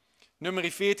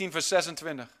 Numeri 14, vers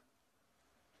 26.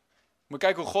 Moet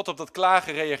kijken hoe God op dat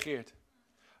klagen reageert.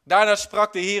 Daarna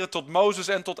sprak de Heer tot Mozes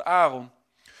en tot Aaron.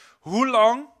 Hoe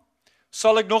lang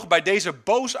zal ik nog bij deze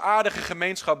boosaardige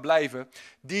gemeenschap blijven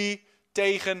die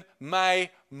tegen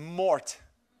mij mort?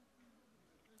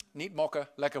 Niet mokken,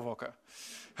 lekker wokken.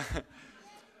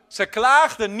 Ze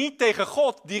klaagden niet tegen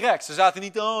God direct. Ze zaten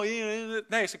niet,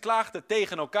 nee, ze klaagden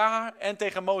tegen elkaar en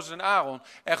tegen Mozes en Aaron.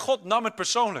 En God nam het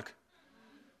persoonlijk.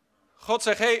 God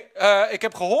zegt, ik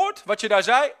heb gehoord wat je daar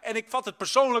zei en ik vat het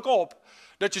persoonlijk op.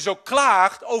 Dat je zo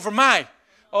klaagt over mij.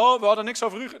 Oh, we hadden niks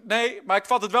over u. Nee, maar ik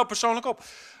vat het wel persoonlijk op.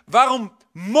 Waarom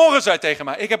morren zij tegen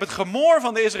mij? Ik heb het gemor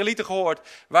van de Israëlieten gehoord,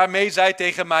 waarmee zij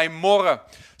tegen mij morren.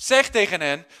 Zeg tegen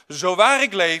hen, zo waar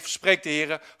ik leef, spreekt de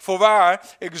Heer, voorwaar,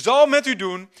 ik zal met u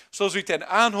doen, zoals u ten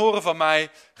aanhoren van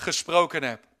mij gesproken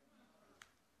hebt.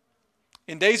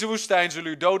 In deze woestijn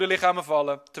zullen uw dode lichamen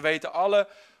vallen, te weten alle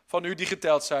van u die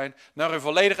geteld zijn, naar uw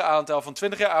volledige aantal van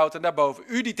 20 jaar oud en daarboven.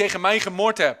 U die tegen mij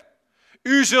gemoord hebt.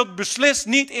 U zult beslist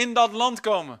niet in dat land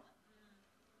komen.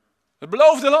 Het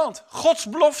beloofde land, Gods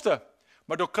belofte.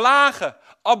 Maar door klagen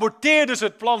aborteerden ze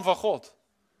het plan van God.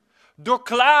 Door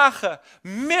klagen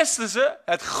misten ze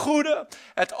het goede,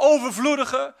 het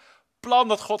overvloedige plan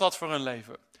dat God had voor hun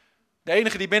leven. De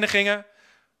enige die binnengingen,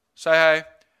 zei hij,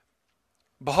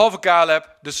 behalve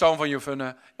Caleb, de zoon van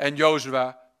Jefune, en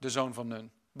Jozua, de zoon van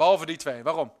Nun. Behalve die 2.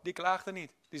 Waarom? Die klaagden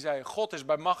niet. Die zeiden, God is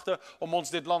bij machte om ons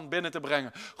dit land binnen te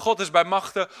brengen. God is bij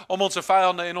machte om onze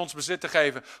vijanden in ons bezit te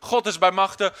geven. God is bij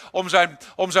machte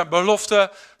om zijn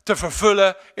belofte te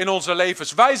vervullen in onze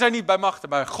levens. Wij zijn niet bij machte,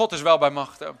 maar God is wel bij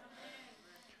machte.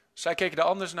 Zij keken er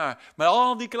anders naar. Maar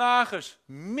al die klagers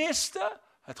misten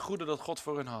het goede dat God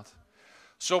voor hen had.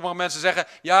 Sommige mensen zeggen,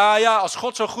 ja, als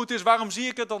God zo goed is, waarom zie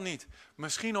ik het dan niet?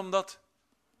 Misschien omdat...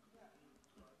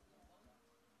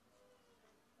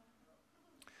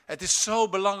 Het is zo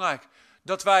belangrijk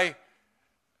dat wij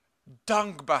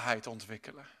dankbaarheid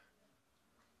ontwikkelen.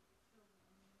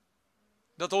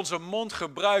 Dat onze mond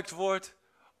gebruikt wordt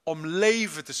om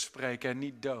leven te spreken en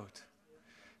niet dood.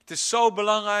 Het is zo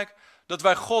belangrijk dat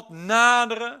wij God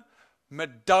naderen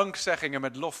met dankzegging en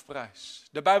met lofprijs.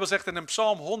 De Bijbel zegt in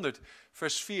Psalm 100,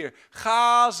 vers 4.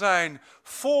 Ga zijn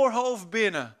voorhoofd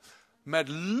binnen met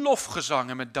lofgezang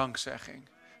en met dankzegging.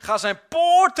 Ga zijn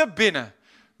poorten binnen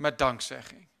met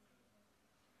dankzegging.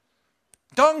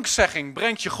 Dankzegging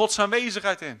brengt je Gods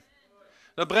aanwezigheid in.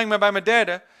 Dat brengt me bij mijn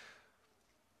derde.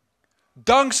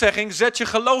 Dankzegging zet je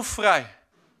geloof vrij.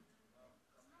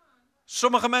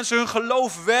 Sommige mensen, hun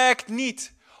geloof werkt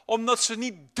niet, omdat ze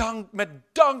niet met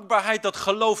dankbaarheid dat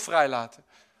geloof vrijlaten.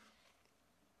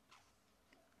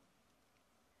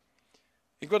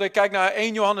 Ik wil dat je kijkt naar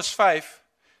 1 Johannes 5,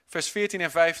 vers 14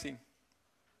 en 15.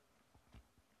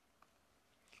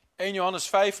 1 Johannes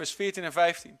 5, vers 14 en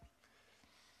 15.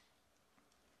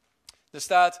 Er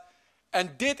staat,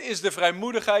 en dit is de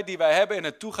vrijmoedigheid die wij hebben in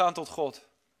het toegaan tot God.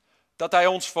 Dat hij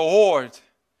ons verhoort,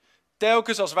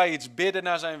 telkens als wij iets bidden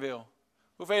naar zijn wil.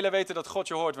 Hoeveel weten dat God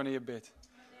je hoort wanneer je bidt?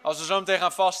 Als we zo meteen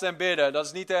gaan vasten en bidden, dat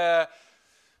is niet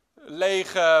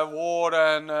lege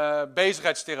woorden en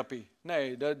bezigheidstherapie.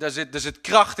 Nee, er zit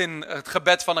kracht in het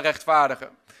gebed van een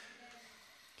rechtvaardige.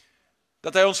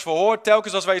 Dat hij ons verhoort,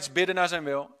 telkens als wij iets bidden naar zijn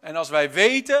wil. En als wij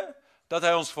weten dat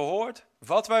hij ons verhoort,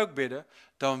 wat wij ook bidden,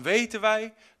 dan weten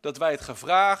wij dat wij het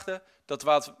gevraagde,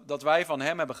 dat wij van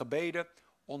hem hebben gebeden,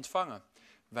 ontvangen.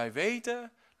 Wij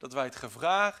weten dat wij het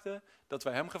gevraagde, dat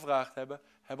wij hem gevraagd hebben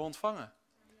ontvangen.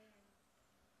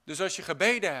 Dus als je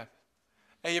gebeden hebt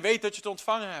en je weet dat je het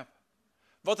ontvangen hebt,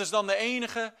 wat is dan de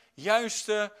enige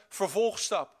juiste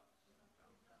vervolgstap?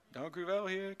 Dank u wel,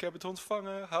 Heer, ik heb het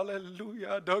ontvangen.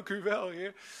 Halleluja, dank u wel,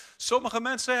 Heer. Sommige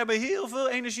mensen hebben heel veel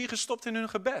energie gestopt in hun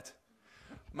gebed,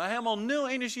 maar helemaal 0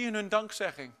 energie in hun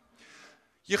dankzegging.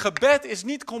 Je gebed is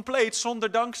niet compleet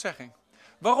zonder dankzegging.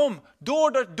 Waarom?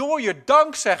 Door je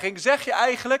dankzegging zeg je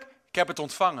eigenlijk, ik heb het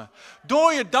ontvangen.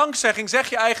 Door je dankzegging zeg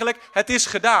je eigenlijk, het is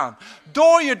gedaan.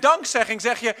 Door je dankzegging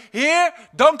zeg je, Heer,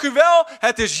 dank u wel,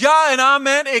 het is ja en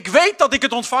amen, ik weet dat ik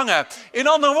het ontvangen heb. In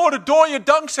andere woorden, door je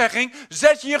dankzegging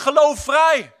zet je je geloof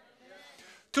vrij.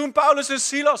 Toen Paulus en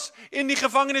Silas in die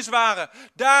gevangenis waren,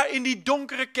 daar in die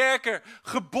donkere kerker,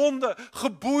 gebonden,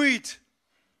 geboeid.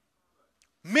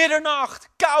 Middernacht,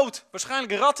 koud,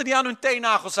 waarschijnlijk ratten die aan hun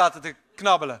teennagels zaten te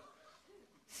knabbelen.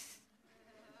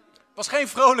 Het was geen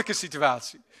vrolijke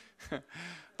situatie.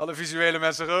 Alle visuele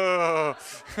mensen. Oh.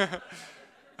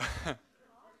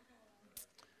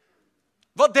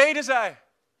 Wat deden zij?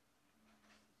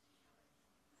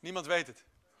 Niemand weet het.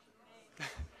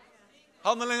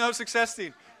 Handelingen hoofdstuk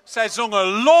 16. Zij zongen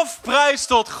lofprijs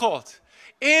tot God.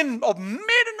 Op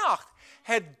middernacht.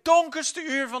 Het donkerste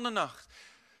uur van de nacht.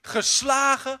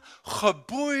 Geslagen,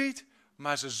 geboeid.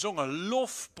 Maar ze zongen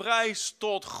lofprijs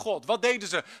tot God. Wat deden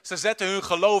ze? Ze zetten hun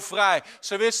geloof vrij.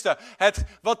 Ze wisten,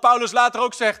 wat Paulus later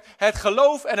ook zegt, het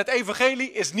geloof en het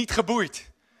evangelie is niet geboeid.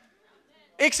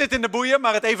 Ik zit in de boeien,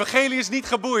 maar het evangelie is niet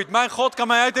geboeid. Mijn God kan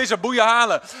mij uit deze boeien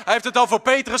halen. Hij heeft het al voor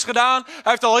Petrus gedaan. Hij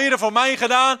heeft het al eerder voor mij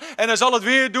gedaan. En hij zal het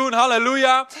weer doen.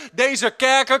 Halleluja. Deze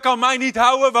kerker kan mij niet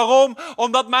houden. Waarom?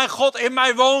 Omdat mijn God in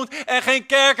mij woont. En geen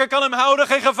kerker kan hem houden.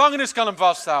 Geen gevangenis kan hem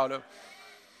vasthouden.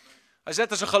 Hij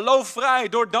zette zijn geloof vrij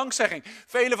door dankzegging.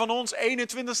 Velen van ons,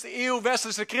 21e eeuw,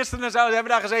 westerse christenen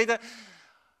hebben daar gezeten.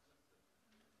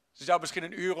 Ze zouden misschien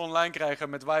een uur online krijgen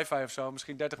met wifi of zo.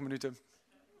 Misschien 30 minuten.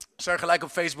 Ze zou gelijk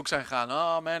op Facebook zijn gegaan.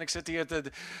 Oh man, ik zit hier.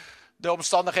 De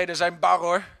omstandigheden zijn bar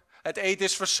hoor. Het eten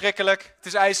is verschrikkelijk. Het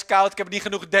is ijskoud. Ik heb niet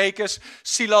genoeg dekens.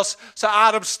 Silas, zijn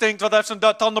adem stinkt, want hij heeft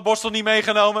zijn tandenborstel niet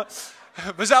meegenomen.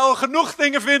 We zouden genoeg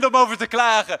dingen vinden om over te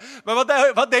klagen.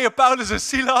 Maar wat deden Paulus en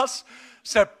Silas?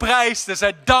 Zij prijsden,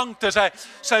 zij dankten,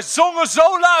 zij zongen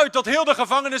zo luid dat heel de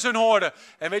gevangenis hun hoorde.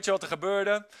 En weet je wat er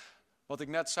gebeurde? Wat ik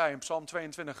net zei in Psalm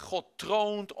 22. God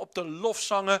troont op de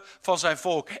lofzangen van zijn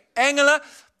volk. Engelen,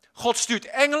 God stuurt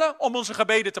engelen om onze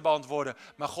gebeden te beantwoorden.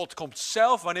 Maar God komt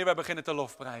zelf wanneer wij beginnen te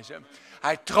lofprijzen.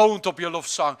 Hij troont op je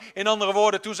lofzang. In andere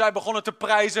woorden, toen zij begonnen te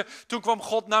prijzen, toen kwam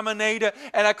God naar beneden.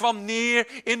 En hij kwam neer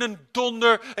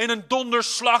in een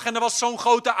donderslag. En er was zo'n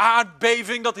grote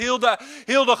aardbeving dat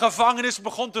heel de gevangenis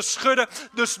begon te schudden.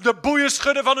 Dus de boeien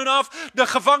schudden van hun af. De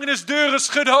gevangenisdeuren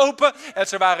schudden open. En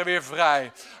ze waren weer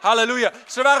vrij. Halleluja.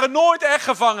 Ze waren nooit echt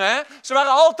gevangen. Hè? Ze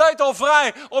waren altijd al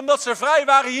vrij. Omdat ze vrij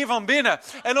waren hier van binnen.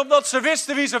 En omdat ze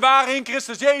wisten wie ze waren in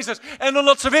Christus Jezus. En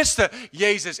omdat ze wisten,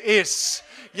 Jezus is.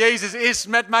 Jezus is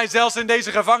met mij zelfs in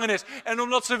deze gevangenis. En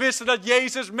omdat ze wisten dat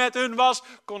Jezus met hun was,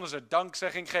 konden ze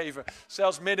dankzegging geven.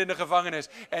 Zelfs midden in de gevangenis.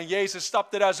 En Jezus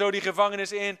stapte daar zo die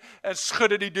gevangenis in en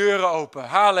schudde die deuren open.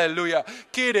 Halleluja.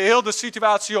 Keerde heel de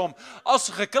situatie om. Als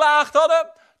ze geklaagd hadden,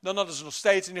 dan hadden ze nog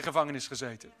steeds in de gevangenis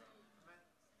gezeten.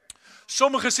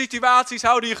 Sommige situaties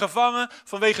houden je gevangen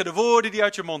vanwege de woorden die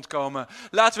uit je mond komen.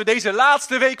 Laten we deze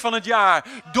laatste week van het jaar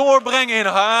doorbrengen in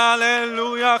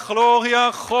halleluja,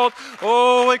 gloria, God.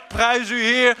 Oh, ik prijs u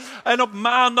Heer. En op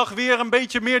maandag weer een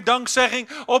beetje meer dankzegging.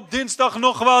 Op dinsdag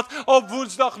nog wat. Op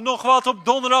woensdag nog wat. Op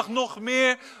donderdag nog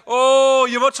meer. Oh,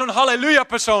 je wordt zo'n halleluja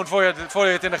persoon voor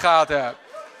je het in de gaten hebt.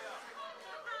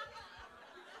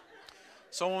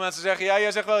 Sommige mensen zeggen, ja,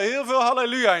 jij zegt wel heel veel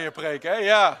halleluja in je preek, hè?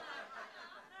 Ja.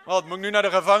 Wat, moet ik nu naar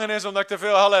de gevangenis omdat ik te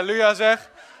veel halleluja zeg?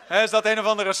 Is dat een of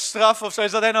andere straf of zo?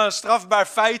 Is dat een strafbaar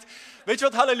feit? Weet je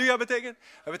wat halleluja betekent?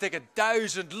 Het betekent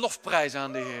 1000 lofprijzen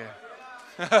aan de Heer.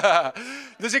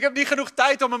 Dus ik heb niet genoeg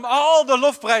tijd om hem al de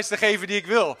lofprijs te geven die ik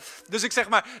wil. Dus ik zeg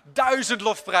maar 1000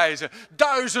 lofprijzen,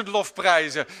 1000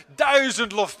 lofprijzen,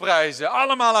 1000 lofprijzen.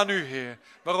 Allemaal aan u, Heer.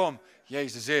 Waarom?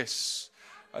 Jezus is.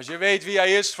 Als je weet wie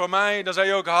hij is voor mij, dan zou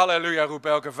je ook halleluja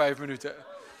roepen elke 5 minuten.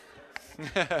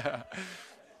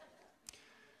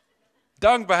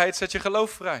 Dankbaarheid zet je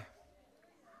geloof vrij.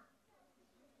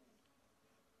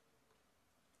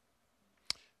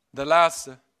 De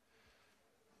laatste.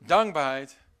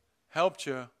 Dankbaarheid helpt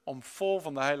je om vol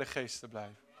van de Heilige Geest te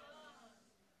blijven.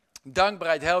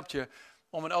 Dankbaarheid helpt je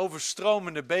om een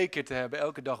overstromende beker te hebben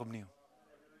elke dag opnieuw.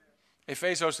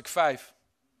 Efeze hoofdstuk 5.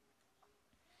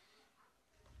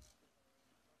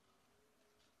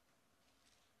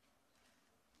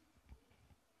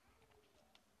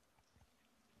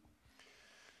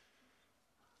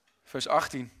 Vers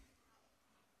 18.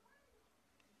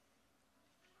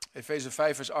 Efeze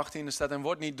 5 vers 18. Er staat, en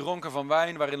word niet dronken van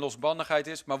wijn waarin losbandigheid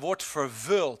is, maar word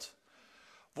vervuld.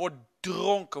 Word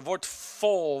dronken, word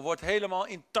vol, word helemaal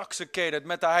intoxicated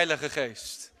met de Heilige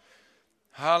Geest.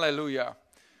 Halleluja.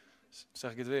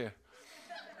 Zeg ik het weer.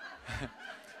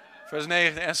 Vers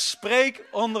 19. En spreek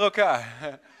onder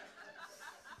elkaar.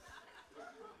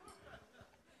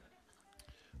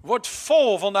 Word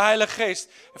vol van de Heilige Geest.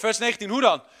 Vers 19, hoe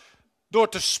dan? Door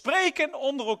te spreken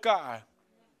onder elkaar.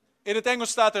 In het Engels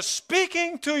staat er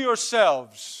speaking to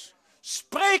yourselves.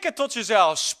 Spreken tot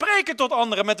jezelf. Spreken tot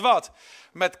anderen. Met wat?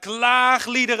 Met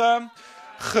klaagliederen.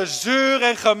 Gezeur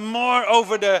en gemor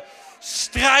over de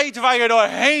strijd waar je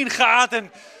doorheen gaat.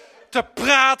 En te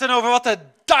praten over wat de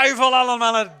duivel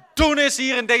allemaal aan het doen is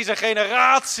hier in deze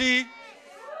generatie.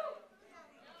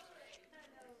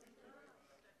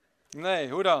 Nee,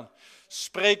 hoe dan?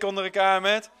 Spreek onder elkaar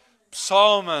met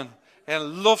psalmen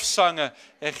en lofzangen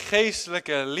en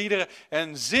geestelijke liederen.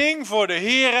 En zing voor de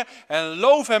Heere en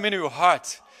loof hem in uw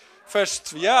hart. Vers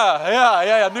 2.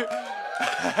 Ja, nu.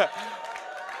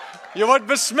 Je wordt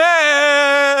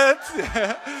besmet.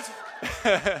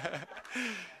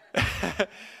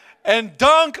 En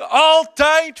dank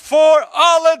altijd voor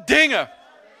alle dingen.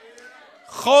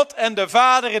 God en de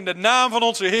Vader in de naam van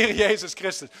onze Heer Jezus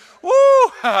Christus.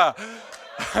 Woe!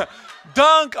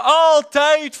 Dank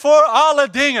altijd voor alle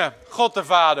dingen, God de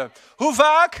Vader. Hoe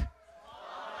vaak?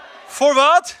 Voor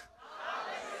wat?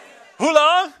 Hoe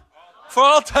lang? Voor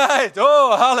altijd.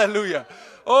 Oh, halleluja.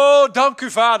 Oh, dank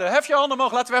u Vader. Hef je handen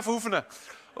omhoog, laten we even oefenen.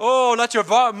 Oh, laat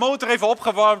je motor even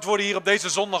opgewarmd worden hier op deze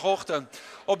zondagochtend.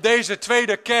 Op deze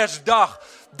tweede kerstdag.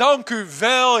 Dank u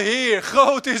wel, Heer.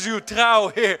 Groot is uw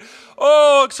trouw, Heer.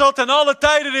 Oh, ik zal ten alle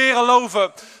tijden de Heer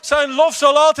loven. Zijn lof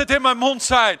zal altijd in mijn mond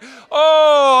zijn.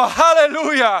 Oh,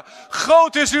 halleluja.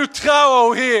 Groot is uw trouw,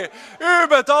 o Heer. U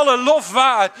bent alle lof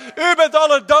waard. U bent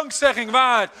alle dankzegging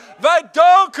waard. Wij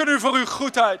danken u voor uw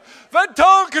goedheid. Wij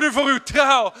danken u voor uw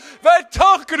trouw. Wij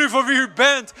danken u voor wie u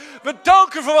bent. We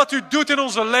danken u voor wat u doet in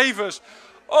onze levens.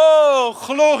 Oh,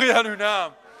 glorie aan uw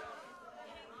naam.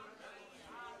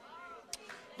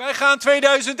 Wij gaan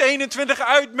 2021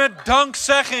 uit met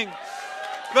dankzegging.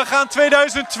 We gaan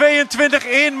 2022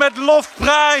 in met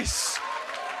lofprijs.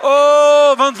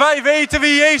 Oh, want wij weten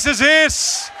wie Jezus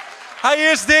is. Hij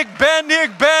is de ik ben die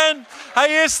ik ben.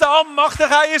 Hij is de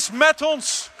almachtige, hij is met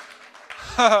ons.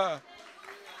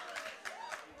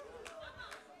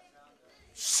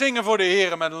 Zingen voor de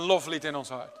Heer met een loflied in ons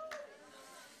hart.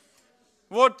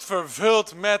 Word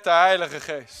vervuld met de Heilige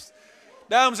Geest.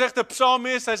 Daarom zegt de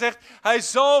psalmist, hij zegt, hij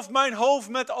zalft mijn hoofd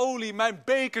met olie, mijn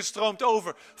beker stroomt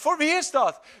over. Voor wie is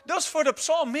dat? Dat is voor de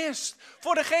psalmist.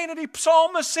 Voor degene die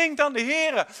psalmen zingt aan de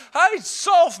Heer. Hij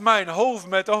zalft mijn hoofd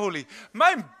met olie.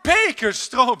 Mijn beker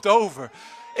stroomt over.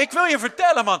 Ik wil je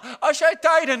vertellen, man. Als jij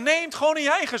tijden neemt, gewoon in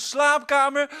je eigen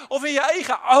slaapkamer, of in je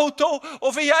eigen auto,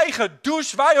 of in je eigen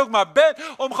douche, waar je ook maar bent,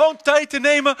 om gewoon tijd te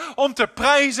nemen om te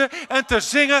prijzen en te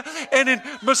zingen. En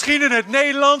misschien in het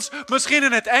Nederlands, misschien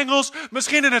in het Engels,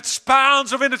 misschien in het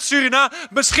Spaans of in het Surinaam,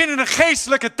 misschien in een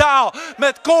geestelijke taal.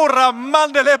 Met Cora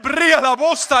Mandele Bria la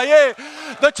Bosta.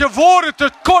 Dat je woorden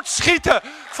tekort schieten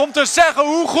om te zeggen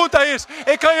hoe goed hij is.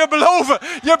 Ik kan je beloven,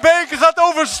 je beker gaat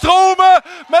overstromen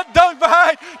met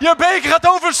dankbaarheid. Je beker gaat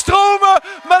overstromen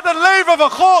met het leven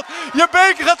van God. Je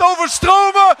beker gaat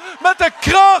overstromen met de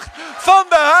kracht van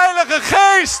de Heilige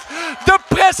Geest.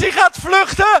 Depressie gaat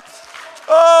vluchten.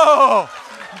 Oh,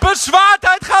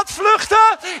 bezwaardheid gaat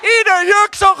vluchten. Ieder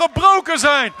juk zal gebroken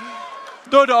zijn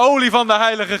door de olie van de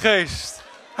Heilige Geest.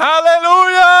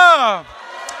 Halleluja!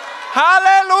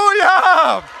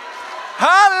 Halleluja!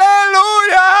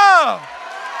 Halleluja!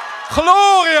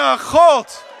 Gloria aan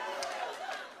God.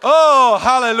 Oh,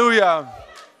 halleluja.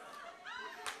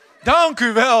 Dank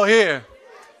u wel, Heer.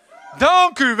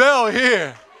 Dank u wel,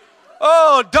 Heer.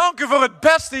 Oh, dank u voor het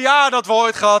beste jaar dat we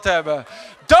ooit gehad hebben.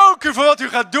 Dank u voor wat u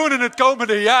gaat doen in het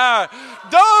komende jaar.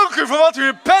 Dank u voor wat u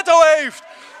in petto heeft.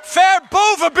 Ver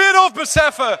boven bidden of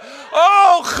beseffen.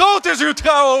 Oh, groot is uw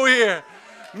trouw, o Heer.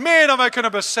 Meer dan wij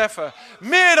kunnen beseffen.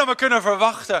 Meer dan we kunnen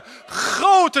verwachten.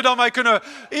 Groter dan wij kunnen,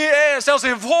 zelfs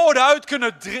in woorden uit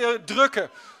kunnen drukken.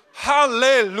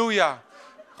 Halleluja.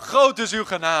 Groot is uw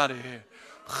genade, Heer.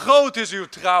 Groot is uw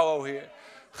trouw, o Heer.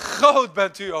 Groot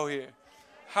bent u, o Heer.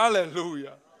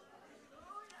 Halleluja.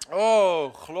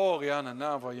 Oh, glorie aan de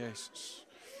naam van Jezus.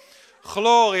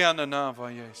 Glorie aan de naam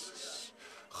van Jezus.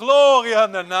 Glorie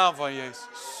aan de naam van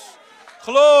Jezus.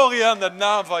 Glorie aan de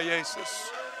naam van Jezus.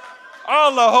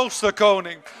 Allerhoogste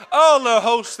koning,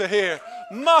 allerhoogste Heer,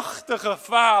 machtige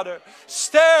Vader,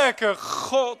 sterke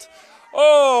God.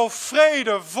 O,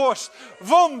 vrede vorst,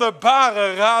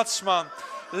 wonderbare raadsman,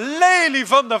 lelie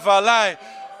van de vallei,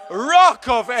 rock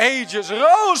of ages,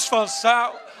 roos van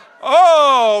Saul.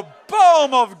 Oh,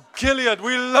 balm of Gilead,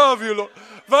 we love you, Lord.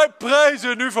 Wij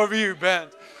prijzen u voor wie u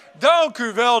bent. Dank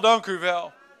u wel, dank u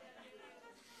wel.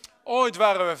 Ooit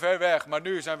waren we ver weg, maar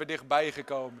nu zijn we dichtbij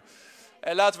gekomen.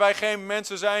 En laten wij geen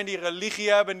mensen zijn die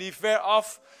religie hebben, die ver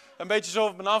af, een beetje zo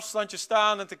op een afstandje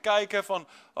staan en te kijken van,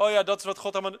 oh ja, dat is wat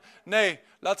God allemaal doet. Nee,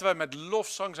 laten wij met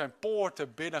lofzang zijn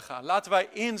poorten binnengaan. Laten wij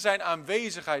in zijn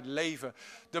aanwezigheid leven.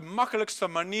 De makkelijkste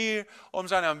manier om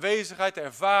zijn aanwezigheid te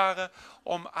ervaren,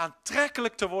 om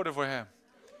aantrekkelijk te worden voor hem,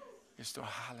 is door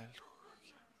halleluja.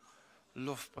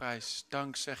 Lofprijs,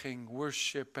 dankzegging,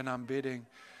 worship en aanbidding.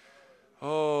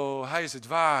 Oh, hij is het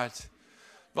waard.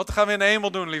 Wat gaan we in de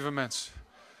hemel doen, lieve mensen?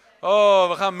 Oh,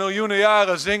 we gaan miljoenen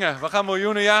jaren zingen. We gaan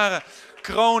miljoenen jaren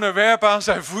kronen werpen aan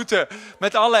zijn voeten.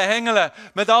 Met alle engelen,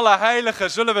 met alle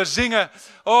heiligen zullen we zingen.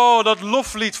 Oh, dat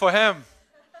loflied voor hem.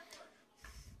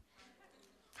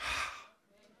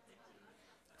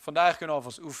 Vandaag kunnen we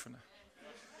alvast oefenen.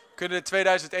 We kunnen in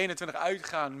 2021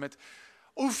 uitgaan met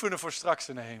oefenen voor straks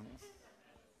in de hemel.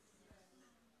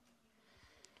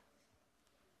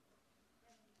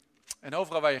 En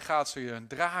overal waar je gaat zul je een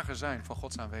drager zijn van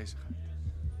Gods aanwezigheid.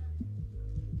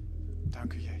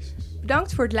 Dank u, Jezus.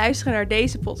 Bedankt voor het luisteren naar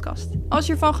deze podcast. Als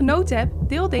je ervan genoten hebt,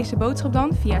 deel deze boodschap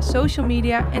dan via social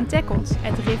media en tag ons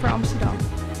 @riveramsterdam.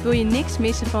 Wil je niks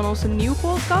missen van onze nieuwe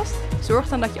podcast? Zorg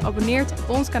dan dat je abonneert op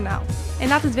ons kanaal. En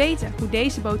laat het weten hoe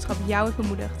deze boodschap jou heeft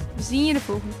bemoedigd. We zien je de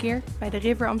volgende keer bij de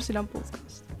River Amsterdam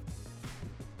podcast.